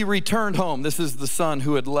 So he returned home. This is the son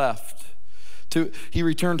who had left. he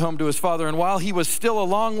returned home to his father. And while he was still a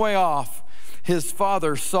long way off, his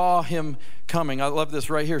father saw him coming. I love this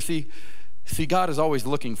right here. See, God is always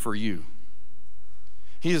looking for you.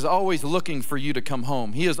 He is always looking for you to come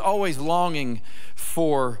home. He is always longing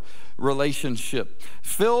for relationship,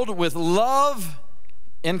 filled with love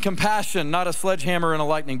and compassion, not a sledgehammer and a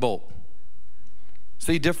lightning bolt.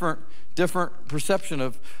 See, different perception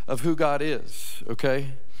of who God is,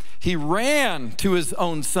 okay? He ran to his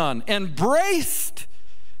own son, embraced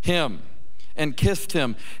him, and kissed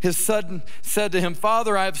him. His son said to him,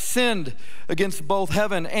 "Father, I have sinned against both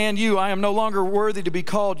heaven and you. I am no longer worthy to be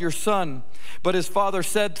called your son." But his father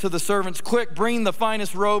said to the servants, "Quick, bring the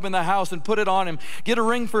finest robe in the house and put it on him. Get a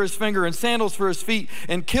ring for his finger and sandals for his feet,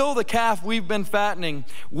 and kill the calf we've been fattening.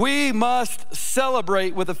 We must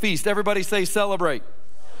celebrate with a feast." Everybody say celebrate.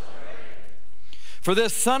 "For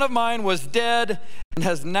this son of mine was dead and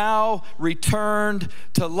has now returned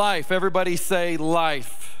to life." Everybody say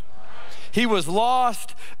life. "He was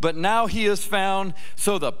lost, but now he is found."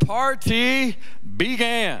 So the party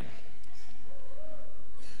began.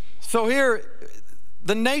 So here,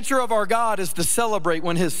 the nature of our God is to celebrate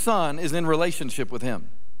when his son is in relationship with him.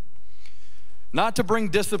 Not to bring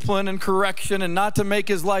discipline and correction and not to make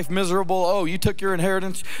his life miserable. "Oh, you took your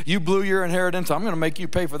inheritance, you blew your inheritance, I'm gonna make you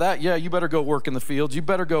pay for that. Yeah, you better go work in the fields, you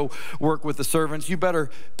better go work with the servants, you better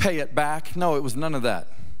pay it back." No, it was none of that.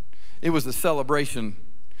 It was a celebration,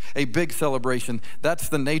 a big celebration. That's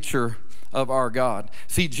the nature of our God.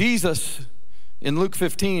 See, Jesus in Luke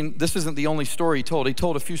 15, this isn't the only story he told. He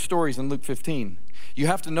told a few stories in Luke 15. You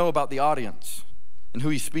have to know about the audience and who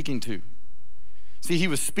he's speaking to. See, he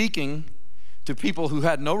was speaking to people who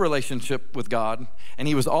had no relationship with God, and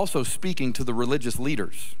he was also speaking to the religious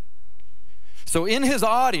leaders. So in his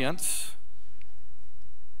audience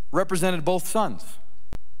represented both sons,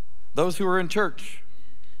 those who are in church,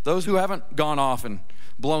 those who haven't gone off and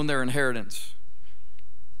blown their inheritance,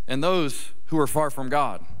 and those who are far from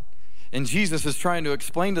God. And Jesus is trying to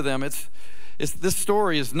explain to them, this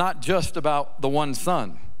story is not just about the one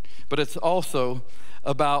son, but it's also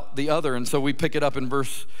about the other. And so we pick it up in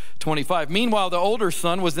verse 25. "Meanwhile, the older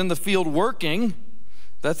son was in the field working."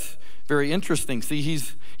 That's very interesting. See,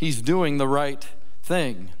 he's doing the right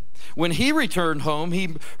thing. "When he returned home,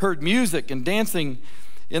 he heard music and dancing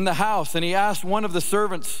in the house, and he asked one of the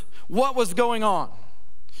servants what was going on.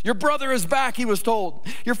 'Your brother is back,' he was told.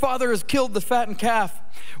 'Your father has killed the fattened calf.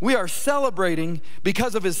 We are celebrating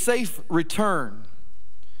because of his safe return.'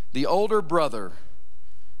 The older brother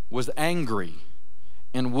was angry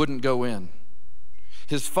and wouldn't go in.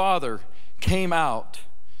 His father came out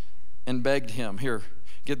and begged him." Here,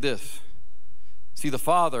 get this. See, the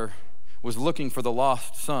father was looking for the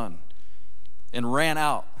lost son and ran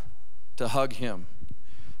out to hug him.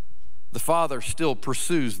 The father still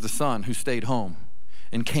pursues the son who stayed home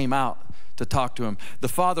and came out to talk to him. The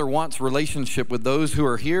Father wants relationship with those who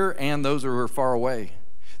are here and those who are far away.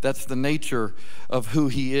 That's the nature of who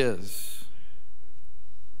he is.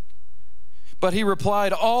 But he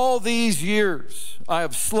replied, "All these years I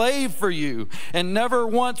have slaved for you and never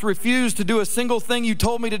once refused to do a single thing you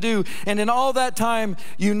told me to do. And in all that time,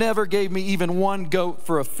 you never gave me even one goat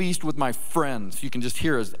for a feast with my friends." You can just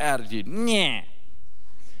hear his attitude. Nyeh.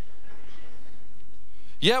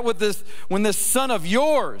 "Yet when this son of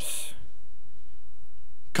yours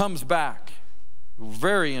comes back,"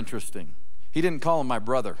 very interesting. He didn't call him my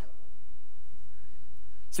brother.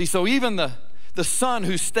 See, so even the son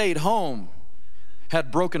who stayed home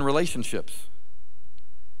had broken relationships.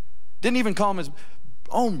 Didn't even call him his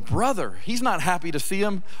own brother. He's not happy to see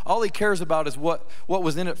him. All he cares about is what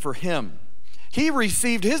was in it for him. He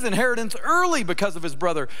received his inheritance early because of his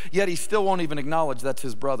brother, yet he still won't even acknowledge that's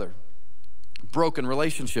his brother. Broken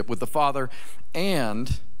relationship with the father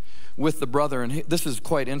and with the brother. And this is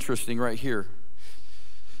quite interesting right here.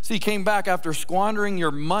 See, he came back after squandering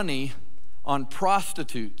your money on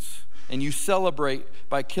prostitutes, and you celebrate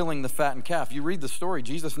by killing the fattened calf. You read the story,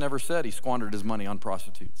 Jesus never said he squandered his money on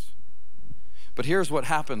prostitutes. But here's what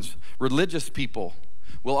happens. Religious people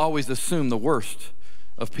will always assume the worst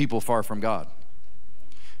of people far from God.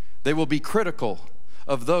 They will be critical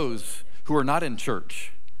of those who are not in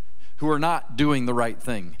church, who are not doing the right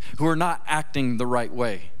thing, who are not acting the right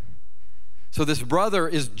way. So this brother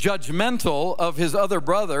is judgmental of his other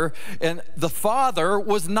brother, and the father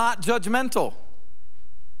was not judgmental.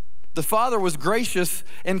 The father was gracious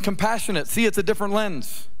and compassionate. See, it's a different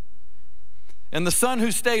lens. And the son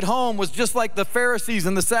who stayed home was just like the Pharisees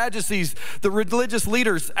and the Sadducees, the religious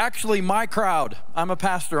leaders, actually my crowd. I'm a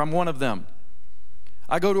pastor, I'm one of them.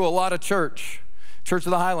 I go to a lot of Church of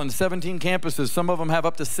the Highlands, 17 campuses. Some of them have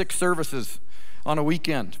up to 6 services on a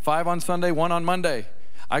weekend, 5 on Sunday, 1 on Monday.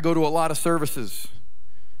 I go to a lot of services.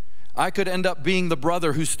 I could end up being the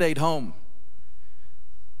brother who stayed home,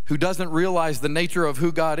 who doesn't realize the nature of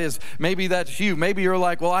who God is. Maybe that's you. Maybe you're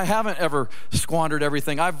like, well, I haven't ever squandered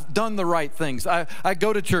everything. I've done the right things. I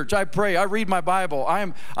go to church. I pray. I read my Bible.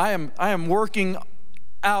 I am working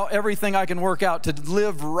out everything I can work out to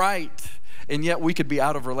live right. And yet we could be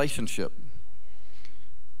out of relationship,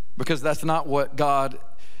 because that's not what God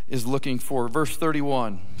is looking for. Verse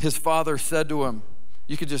 31, his father said to him,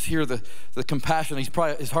 you could just hear the compassion.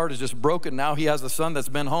 His heart is just broken. Now he has a son that's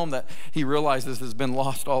been home that he realizes has been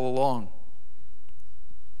lost all along.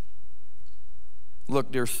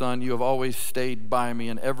 Look, dear son, you have always stayed by me,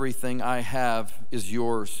 and everything I have is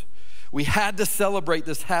yours. We had to celebrate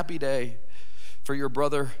this happy day, for your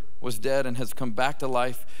brother was dead and has come back to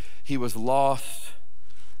life. He was lost,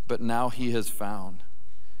 but now he has found.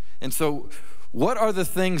 And so, what are the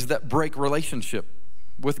things that break relationship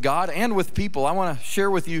with God and with people? I want to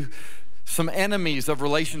share with you some enemies of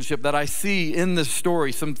relationship that I see in this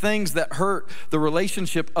story, some things that hurt the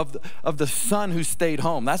relationship of the son who stayed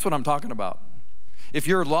home. That's what I'm talking about. If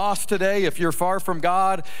you're lost today, if you're far from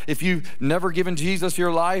God, if you've never given Jesus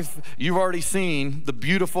your life, you've already seen the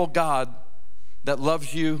beautiful God that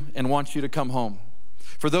loves you and wants you to come home.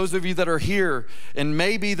 For those of you that are here, and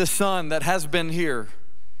maybe the son that has been here,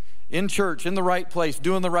 in church, in the right place,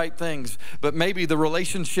 doing the right things, but maybe the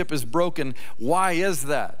relationship is broken. Why is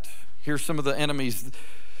that? Here's some of the enemies.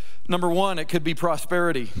 Number one, it could be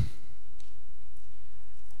prosperity.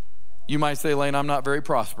 You might say, Layne, I'm not very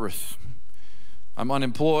prosperous. I'm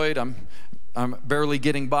unemployed. I'm barely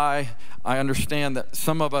getting by. I understand that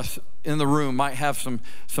some of us in the room might have some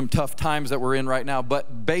tough times that we're in right now,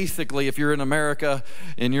 but basically, if you're in America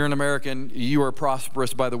and you're an American, you are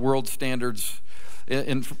prosperous by the world standards.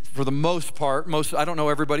 And for the most part, I don't know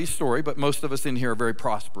everybody's story, but most of us in here are very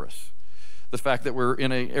prosperous. The fact that we're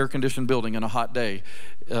in an air-conditioned building on a hot day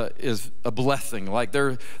is a blessing. Like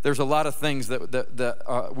there's a lot of things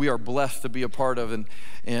that we are blessed to be a part of,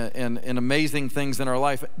 and amazing things in our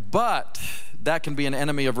life. But that can be an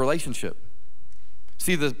enemy of relationship.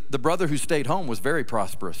 See, the brother who stayed home was very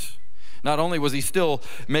prosperous. Not only was he still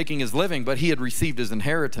making his living, but he had received his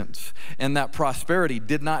inheritance. And that prosperity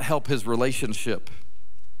did not help his relationship.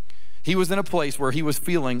 He was in a place where he was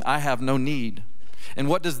feeling, I have no need. And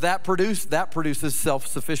what does that produce? That produces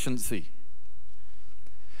self-sufficiency.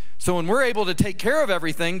 So when we're able to take care of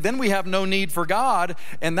everything, then we have no need for God,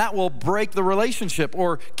 and that will break the relationship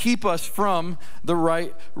or keep us from the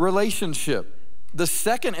right relationship. The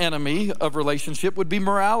second enemy of relationship would be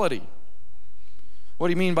morality. What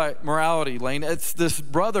do you mean by morality, Layne? It's this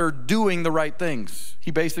brother doing the right things. He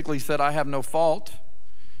basically said, I have no fault,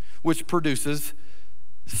 which produces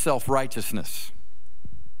self-righteousness.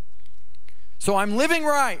 So I'm living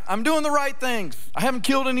right. I'm doing the right things. I haven't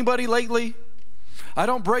killed anybody lately. I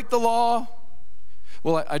don't break the law.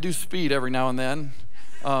 Well, I do speed every now and then.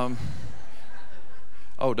 Oh,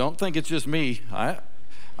 don't think it's just me.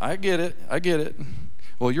 I get it. I get it.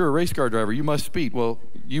 Well, you're a race car driver. You must speed. Well,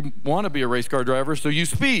 you want to be a race car driver, so you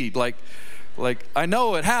speed. Like I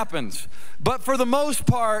know it happens. But for the most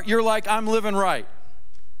part, you're like, I'm living right.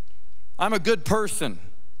 I'm a good person.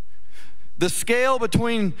 The scale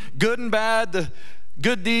between good and bad, the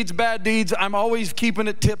good deeds, bad deeds, I'm always keeping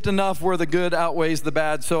it tipped enough where the good outweighs the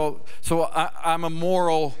bad. So I'm a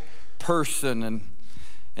moral person,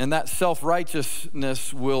 and that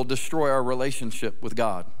self-righteousness will destroy our relationship with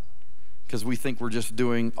God, because we think we're just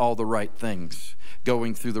doing all the right things,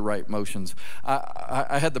 going through the right motions.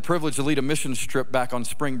 I had the privilege to lead a missions trip back on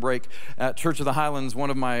spring break at Church of the Highlands. One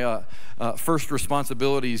of my first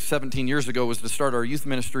responsibilities 17 years ago was to start our youth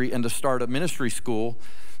ministry and to start a ministry school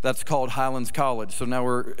that's called Highlands College. So now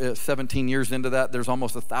we're 17 years into that. There's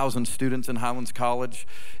almost 1,000 students in Highlands College.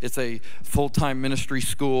 It's a full-time ministry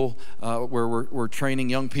school where we're training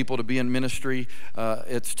young people to be in ministry.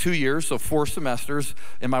 It's 2 years, so 4 semesters.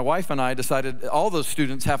 And my wife and I decided all those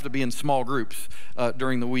students have to be in small groups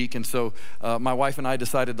during the week. And so my wife and I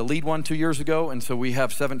decided to lead one 2 years ago. And so we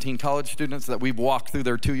have 17 college students that we've walked through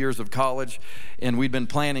their 2 years of college. And we've been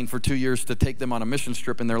planning for 2 years to take them on a mission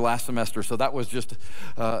trip in their last semester. So that was just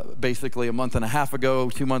basically a month and a half ago,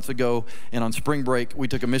 2 months ago. And on spring break, we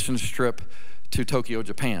took a missions trip to Tokyo,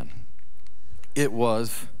 Japan. It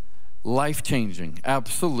was life-changing,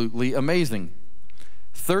 absolutely amazing.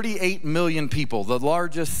 38 million people, the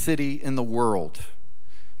largest city in the world.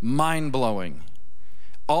 Mind-blowing.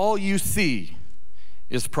 All you see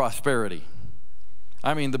is prosperity.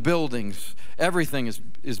 I mean, the buildings, everything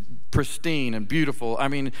is pristine and beautiful. I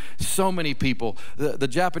mean, so many people. The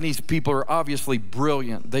Japanese people are obviously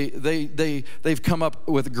brilliant. They've come up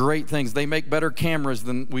with great things. They make better cameras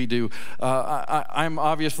than we do. I'm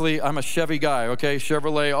a Chevy guy, okay?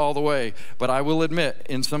 Chevrolet all the way. But I will admit,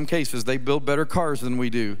 in some cases, they build better cars than we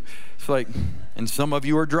do. It's like, and some of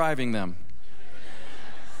you are driving them.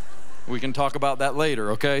 We can talk about that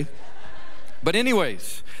later, okay? But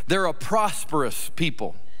anyways, they're a prosperous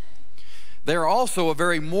people. They're also a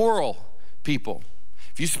very moral people.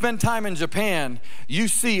 If you spend time in Japan, you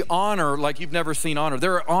see honor like you've never seen honor.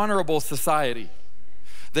 They're an honorable society.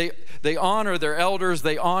 They honor their elders.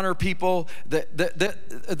 They honor people.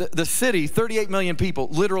 The city, 38 million people,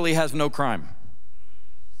 literally has no crime.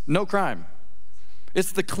 No crime.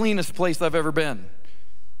 It's the cleanest place I've ever been.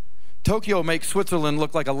 Tokyo makes Switzerland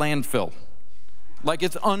look like a landfill. Like,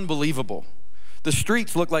 it's unbelievable. The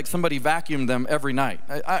streets look like somebody vacuumed them every night.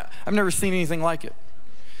 I've never seen anything like it.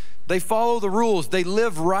 They follow the rules. They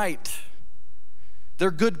live right. They're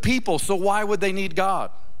good people, so why would they need God?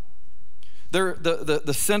 They're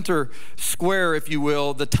the center square, if you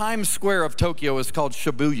will, the Times Square of Tokyo is called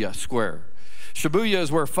Shibuya Square. Shibuya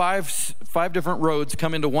is where five different roads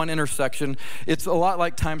come into one intersection. It's a lot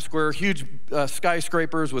like Times Square, huge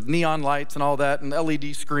skyscrapers with neon lights and all that, and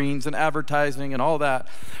LED screens and advertising and all that.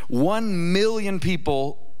 1 million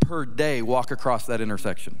people per day walk across that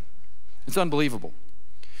intersection. It's unbelievable.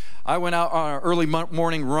 I went out on an early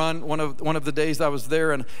morning run one of the days I was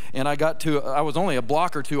there, and I was only a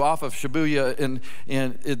block or two off of Shibuya,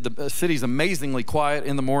 and the city's amazingly quiet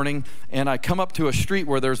in the morning, and I come up to a street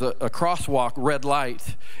where there's a crosswalk, red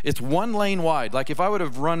light. It's 1 lane wide. Like, if I would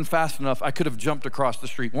have run fast enough, I could have jumped across the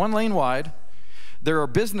street. 1 lane wide. There are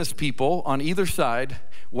business people on either side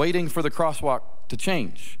waiting for the crosswalk to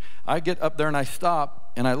change. I get up there and I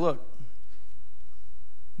stop and I look.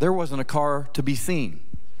 There wasn't a car to be seen.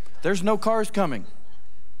 There's no cars coming.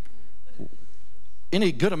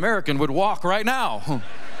 Any good American would walk right now.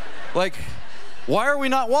 Like, why are we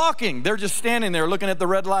not walking? They're just standing there looking at the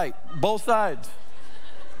red light, both sides.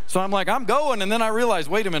 So I'm like, I'm going, and then I realized,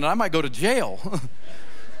 wait a minute, I might go to jail.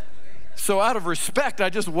 So out of respect,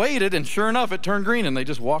 I just waited, and sure enough, it turned green, and they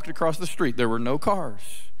just walked across the street. There were no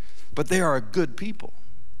cars. But they are a good people.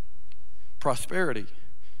 Prosperity,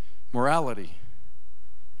 morality,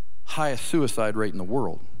 highest suicide rate in the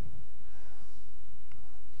world.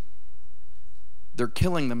 They're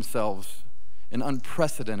killing themselves in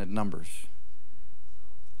unprecedented numbers.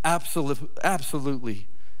 Absolutely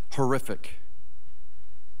horrific.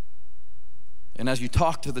 And as you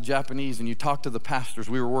talk to the Japanese and you talk to the pastors,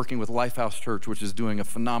 we were working with Lifehouse Church, which is doing a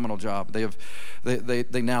phenomenal job.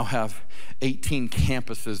 They now have 18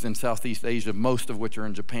 campuses in Southeast Asia, most of which are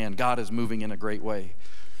in Japan. God is moving in a great way.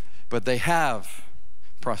 But they have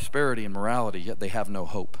prosperity and morality, yet they have no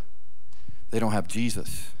hope. They don't have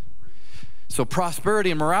Jesus. So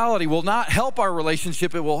prosperity and morality will not help our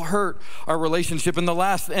relationship. It will hurt our relationship. And the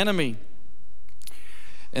last enemy,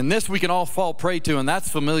 and this we can all fall prey to, and that's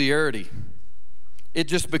familiarity. It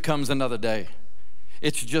just becomes another day.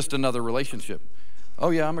 It's just another relationship. Oh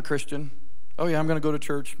yeah, I'm a Christian. Oh yeah, I'm going to go to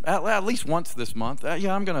church at least once this month.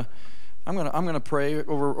 Yeah, I'm going to pray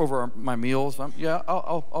over my meals.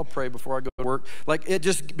 I'll pray before I go to work. Like, it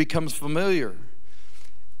just becomes familiar.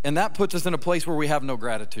 And that puts us in a place where we have no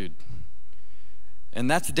gratitude. And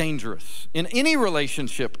that's dangerous. In any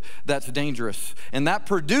relationship, that's dangerous. And that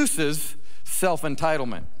produces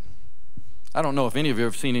self-entitlement. I don't know if any of you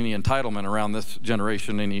have seen any entitlement around this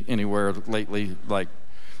generation anywhere lately.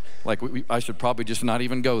 I should probably just not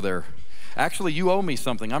even go there. Actually, you owe me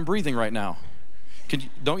something. I'm breathing right now.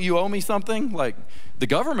 Don't you owe me something? Like, the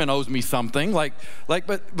government owes me something.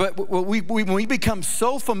 But when we become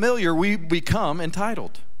so familiar, we become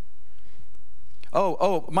entitled.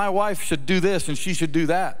 Oh, my wife should do this and she should do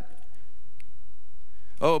that.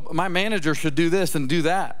 Oh, my manager should do this and do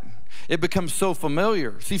that. It becomes so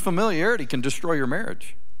familiar. See, familiarity can destroy your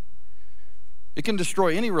marriage. It can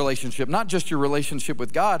destroy any relationship, not just your relationship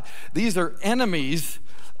with God. These are enemies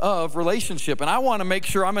of relationship, and I want to make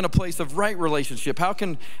sure I'm in a place of right relationship. How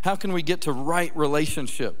can we get to right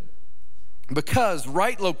relationship? Because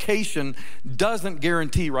right location doesn't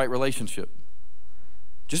guarantee right relationship.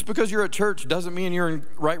 Just because you're at church doesn't mean you're in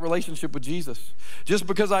right relationship with Jesus. Just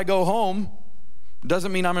because I go home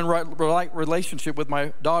doesn't mean I'm in right relationship with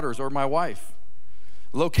my daughters or my wife.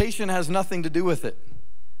 Location has nothing to do with it.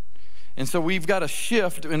 And so we've got to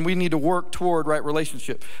shift, and we need to work toward right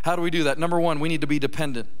relationship. How do we do that? Number one, we need to be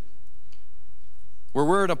dependent. where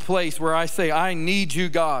we're in a place where I say, I need you,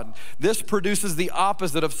 God. This produces the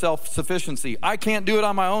opposite of self-sufficiency. I can't do it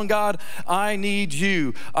on my own, God. I need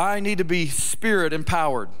you. I need to be Spirit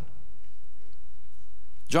empowered.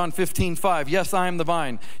 John 15:5, yes, I am the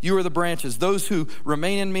vine, you are the branches. Those who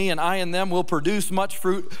remain in me and I in them will produce much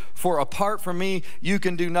fruit, for apart from me, you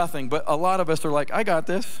can do nothing. But a lot of us are like, I got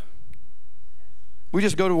this. We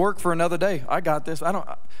just go to work for another day. I got this. I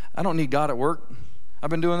don't need God at work. I've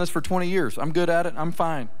been doing this for 20 years. I'm good at it. I'm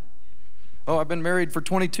fine. Oh, I've been married for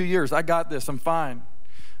 22 years. I got this. I'm fine.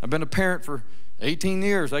 I've been a parent for 18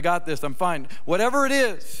 years. I got this. I'm fine. Whatever it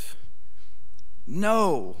is,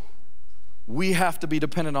 no, we have to be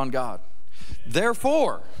dependent on God.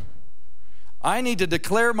 Therefore, I need to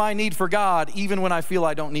declare my need for God even when I feel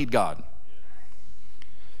I don't need God.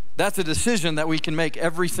 That's a decision that we can make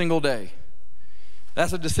every single day.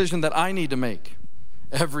 That's a decision that I need to make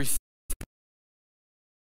every single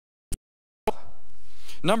day.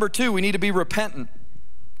 Number two, we need to be repentant.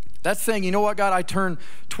 That's saying, you know what, God, I turn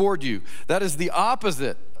toward you. That is the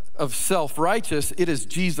opposite of self-righteous. It is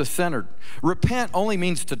Jesus-centered. Repent only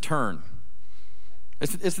means to turn.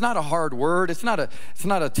 It's not a hard word. It's not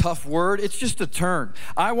a tough word. It's just a turn.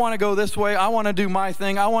 I want to go this way. I want to do my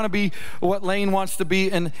thing. I want to be what Layne wants to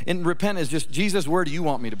be. And repent is just, Jesus, where do you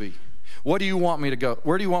want me to be? What do you want me to go?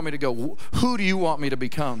 Where do you want me to go? Who do you want me to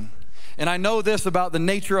become? And I know this about the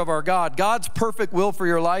nature of our God. God's perfect will for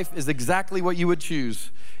your life is exactly what you would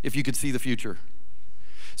choose if you could see the future.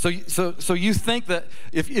 So you think that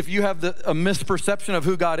if you have a misperception of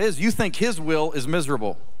who God is, you think his will is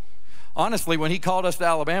miserable. Honestly, when he called us to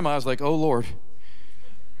Alabama, I was like, oh, Lord,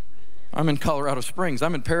 I'm in Colorado Springs.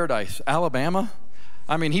 I'm in paradise. Alabama?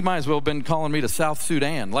 I mean, he might as well have been calling me to South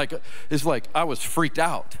Sudan. It's like I was freaked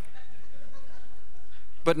out.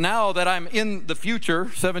 But now that I'm in the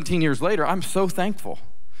future, 17 years later, I'm so thankful.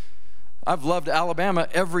 I've loved Alabama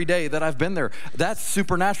every day that I've been there. That's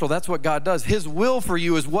supernatural. That's what God does. His will for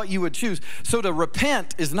you is what you would choose. So to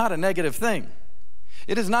repent is not a negative thing.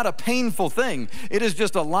 It is not a painful thing. It is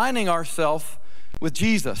just aligning ourselves with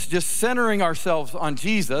Jesus, just centering ourselves on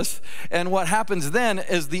Jesus. And what happens then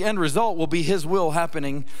is the end result will be his will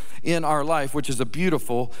happening in our life, which is a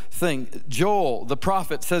beautiful thing. Joel, the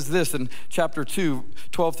prophet, says this in chapter 2,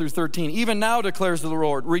 12 through 13. Even now declares the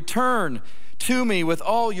Lord, return to me with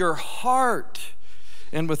all your heart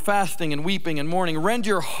and with fasting and weeping and mourning. Rend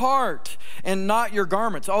your heart and not your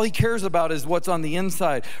garments. All he cares about is what's on the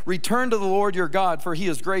inside. Return to the Lord your God, for he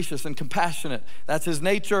is gracious and compassionate. That's his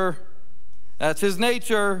nature. That's his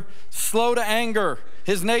nature. Slow to anger.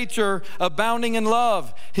 His nature. Abounding in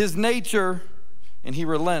love. His nature. And he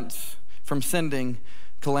relents from sending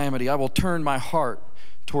calamity. I will turn my heart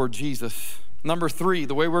toward Jesus. Number three,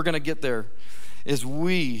 the way we're going to get there is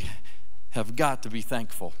we have got to be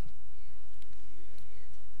thankful.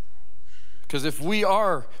 Because if we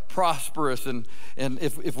are prosperous and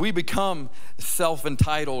if we become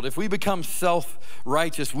self-entitled, if we become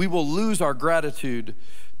self-righteous, we will lose our gratitude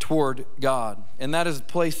toward God. And that is a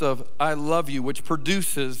place of I love you, which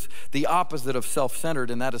produces the opposite of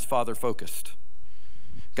self-centered, and that is Father-focused.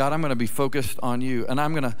 God, I'm going to be focused on you, and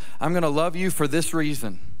I'm going to love you for this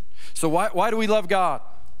reason. So why do we love God?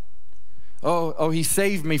 Oh, he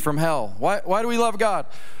saved me from hell. Why do we love God?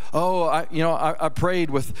 Oh, I prayed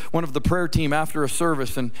with one of the prayer team after a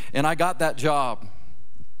service, and I got that job.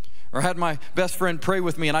 Or had my best friend pray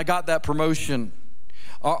with me, and I got that promotion.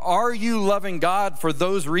 Are you loving God for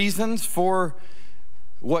those reasons, for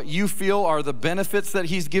what you feel are the benefits that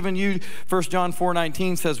he's given you? 1 John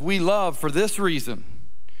 4:19 says, we love for this reason,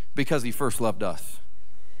 because he first loved us.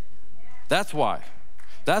 That's why.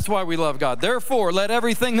 That's why we love God. Therefore, let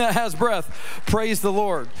everything that has breath praise the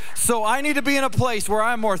Lord. So I need to be in a place where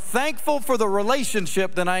I'm more thankful for the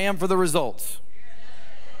relationship than I am for the results.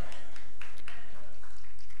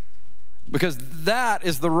 Because that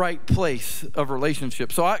is the right place of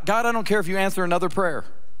relationship. So God, I don't care if you answer another prayer.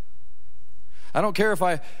 I don't care if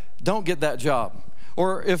I don't get that job.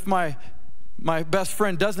 Or if my best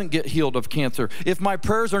friend doesn't get healed of cancer. If my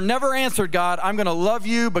prayers are never answered, God, I'm going to love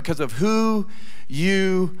you because of who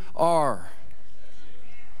you are.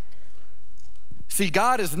 See,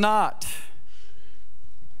 God is not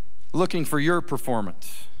looking for your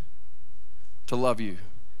performance to love you.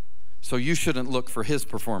 So you shouldn't look for his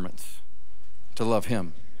performance to love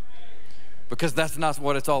him. Because that's not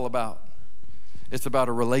what it's all about. It's about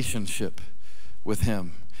a relationship with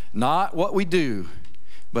him. Not what we do,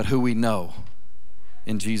 but who we know.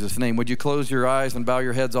 In Jesus' name. Would you close your eyes and bow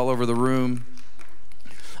your heads all over the room?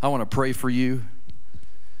 I want to pray for you.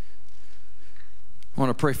 I want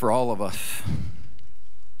to pray for all of us,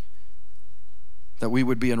 that we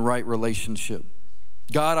would be in right relationship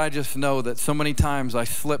God, I just know that so many times I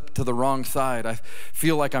slip to the wrong side. I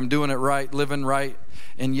feel like I'm doing it right, living right,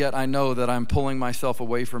 and yet I know that I'm pulling myself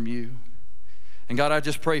away from you. And God, I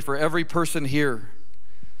just pray for every person here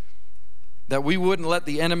that we wouldn't let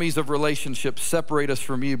the enemies of relationships separate us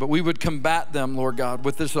from you, but we would combat them, Lord God,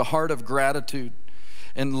 with this a heart of gratitude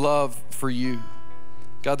and love for you.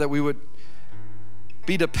 God, that we would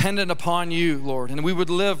be dependent upon you, Lord, and we would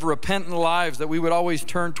live repentant lives, that we would always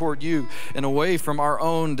turn toward you and away from our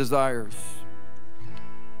own desires.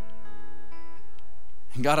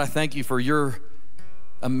 And God, I thank you for your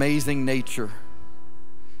amazing nature.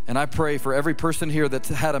 And I pray for every person here that's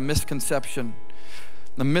had a misconception,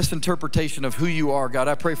 the misinterpretation of who you are. God,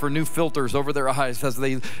 I pray for new filters over their eyes as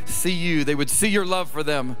they see you. They would see your love for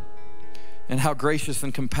them and how gracious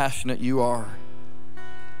and compassionate you are.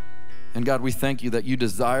 And God, we thank you that you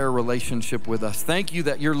desire relationship with us. Thank you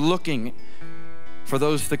that you're looking for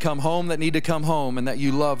those to come home that need to come home, and that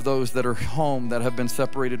you love those that are home that have been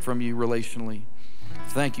separated from you relationally.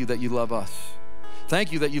 Thank you that you love us.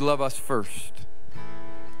 Thank you that you love us first.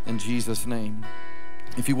 In Jesus' name.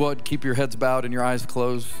 If you would, keep your heads bowed and your eyes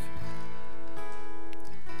closed.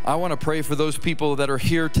 I want to pray for those people that are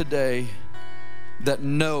here today that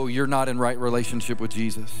know you're not in right relationship with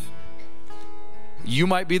Jesus. You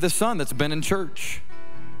might be the son that's been in church.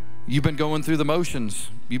 You've been going through the motions.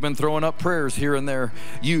 You've been throwing up prayers here and there.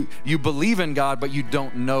 You believe in God, but you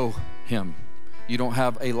don't know him. You don't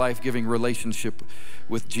have a life-giving relationship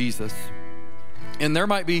with Jesus. And there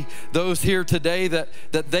might be those here today that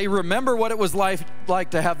they remember what it was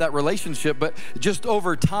like to have that relationship, but just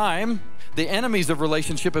over time, the enemies of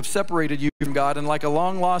relationship have separated you from God. And like a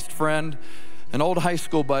long-lost friend, an old high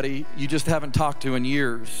school buddy you just haven't talked to in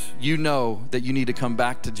years, you know that you need to come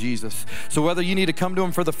back to Jesus. So whether you need to come to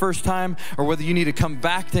him for the first time or whether you need to come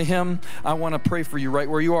back to him, I want to pray for you right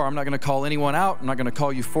where you are. I'm not going to call anyone out. I'm not going to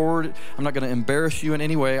call you forward. I'm not going to embarrass you in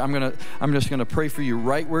any way. I'm just going to pray for you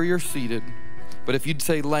right where you're seated. But if you'd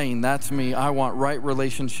say, Layne, that's me. I want right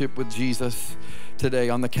relationship with Jesus today.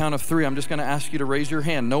 On the count of 3, I'm just going to ask you to raise your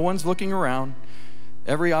hand. No one's looking around.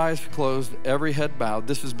 Every eye is closed, every head bowed.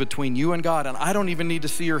 This is between you and God, and I don't even need to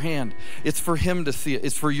see your hand. It's for him to see it.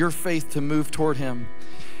 It's for your faith to move toward him.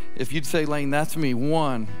 If you'd say, Layne, that's me.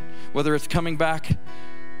 1, whether it's coming back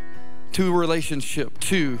to a relationship.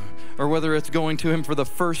 2, or whether it's going to him for the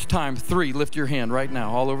first time. 3, lift your hand right now,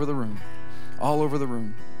 all over the room. All over the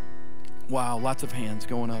room. Wow, lots of hands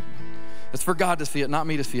going up. It's for God to see it, not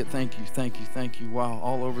me to see it. Thank you, thank you, thank you. Wow,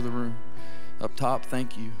 all over the room. Up top,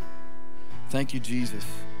 thank you. Thank you, Jesus.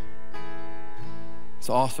 It's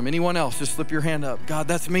awesome. Anyone else, just slip your hand up. God,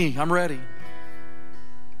 that's me. I'm ready.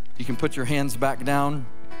 You can put your hands back down.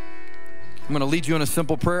 I'm going to lead you in a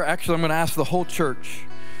simple prayer. Actually, I'm going to ask the whole church.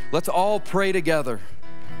 Let's all pray together.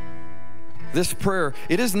 This prayer,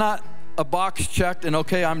 it is not a box checked and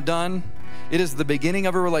okay, I'm done. It is the beginning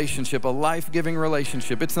of a relationship, a life-giving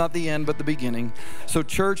relationship. It's not the end, but the beginning. So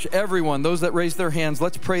church, everyone, those that raise their hands,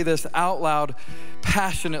 let's pray this out loud,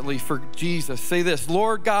 passionately for Jesus. Say this,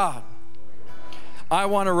 Lord God, I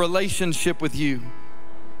want a relationship with you.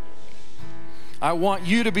 I want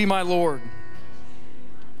you to be my Lord.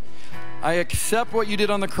 I accept what you did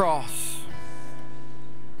on the cross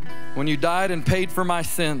when you died and paid for my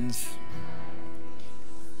sins.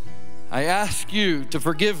 I ask you to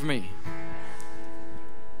forgive me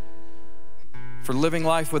for living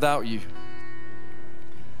life without you.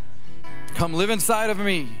 Come live inside of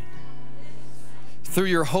me through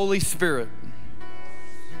your Holy Spirit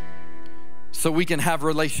so we can have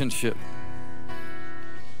relationship.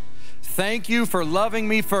 Thank you for loving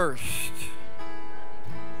me first.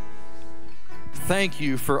 Thank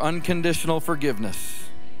you for unconditional forgiveness.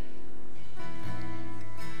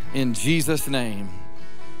 In Jesus' name,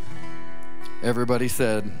 everybody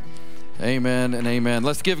said, amen and amen.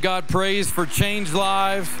 Let's give God praise for changed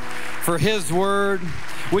lives, for his word.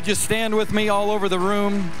 Would you stand with me all over the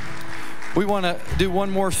room? We want to do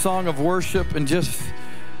one more song of worship and just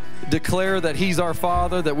declare that he's our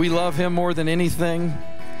Father, that we love him more than anything.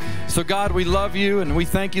 So God, we love you and we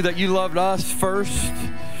thank you that you loved us first.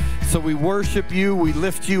 So we worship you, we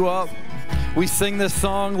lift you up. We sing this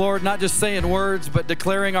song, Lord, not just saying words, but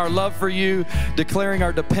declaring our love for you, declaring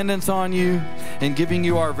our dependence on you, and giving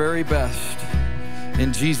you our very best.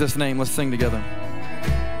 In Jesus' name, let's sing together.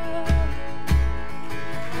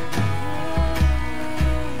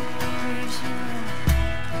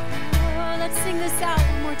 Let's sing this out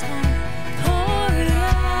one more time. Pour it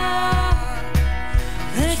out,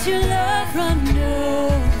 let your love run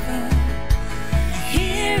over,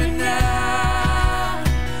 here and now.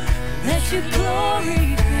 Let your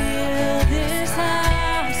glory fill this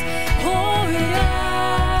house. Pour it out.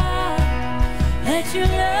 Let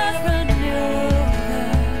your love run over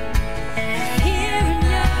here and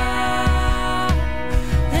now.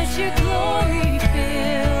 Let your glory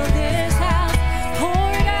fill this house.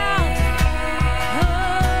 Pour it out.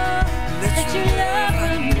 Oh, let your love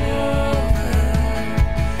run over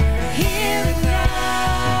here and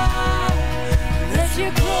now. Let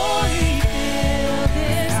your glory fill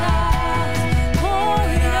this house. Pour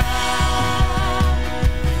it out.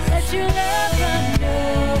 Let your love run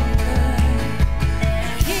over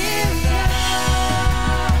here and now.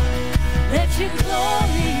 Let your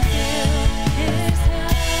glory fill this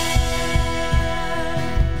house.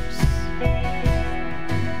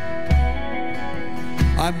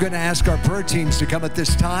 I'm going to ask our prayer teams to come at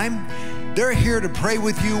this time. They're here to pray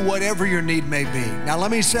with you, whatever your need may be. Now,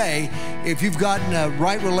 let me say, if you've gotten a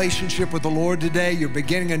right relationship with the Lord today, you're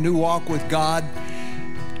beginning a new walk with God,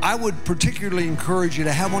 I would particularly encourage you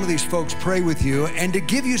to have one of these folks pray with you and to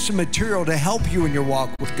give you some material to help you in your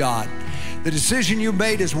walk with God. The decision you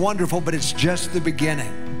made is wonderful, but it's just the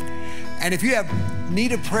beginning. And if you have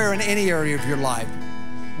need of prayer in any area of your life,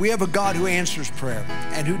 we have a God who answers prayer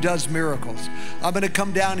and who does miracles. I'm going to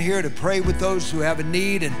come down here to pray with those who have a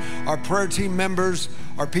need, and our prayer team members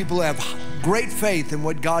are people who have great faith in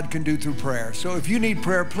what God can do through prayer. So if you need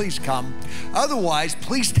prayer, please come. Otherwise,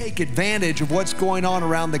 please take advantage of what's going on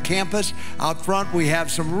around the campus. Out front, we have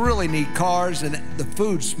some really neat cars, and the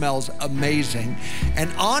food smells amazing.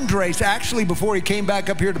 And Andres, actually, before he came back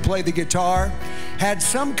up here to play the guitar, had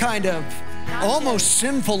some kind of almost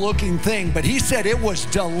sinful looking thing, but he said it was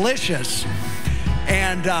delicious.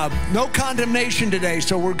 And no condemnation today,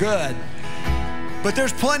 so we're good. But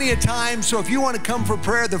there's plenty of time, so if you want to come for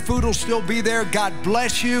prayer, the food will still be there. God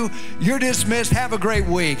bless you. You're dismissed. Have a great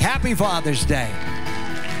week. Happy Father's Day.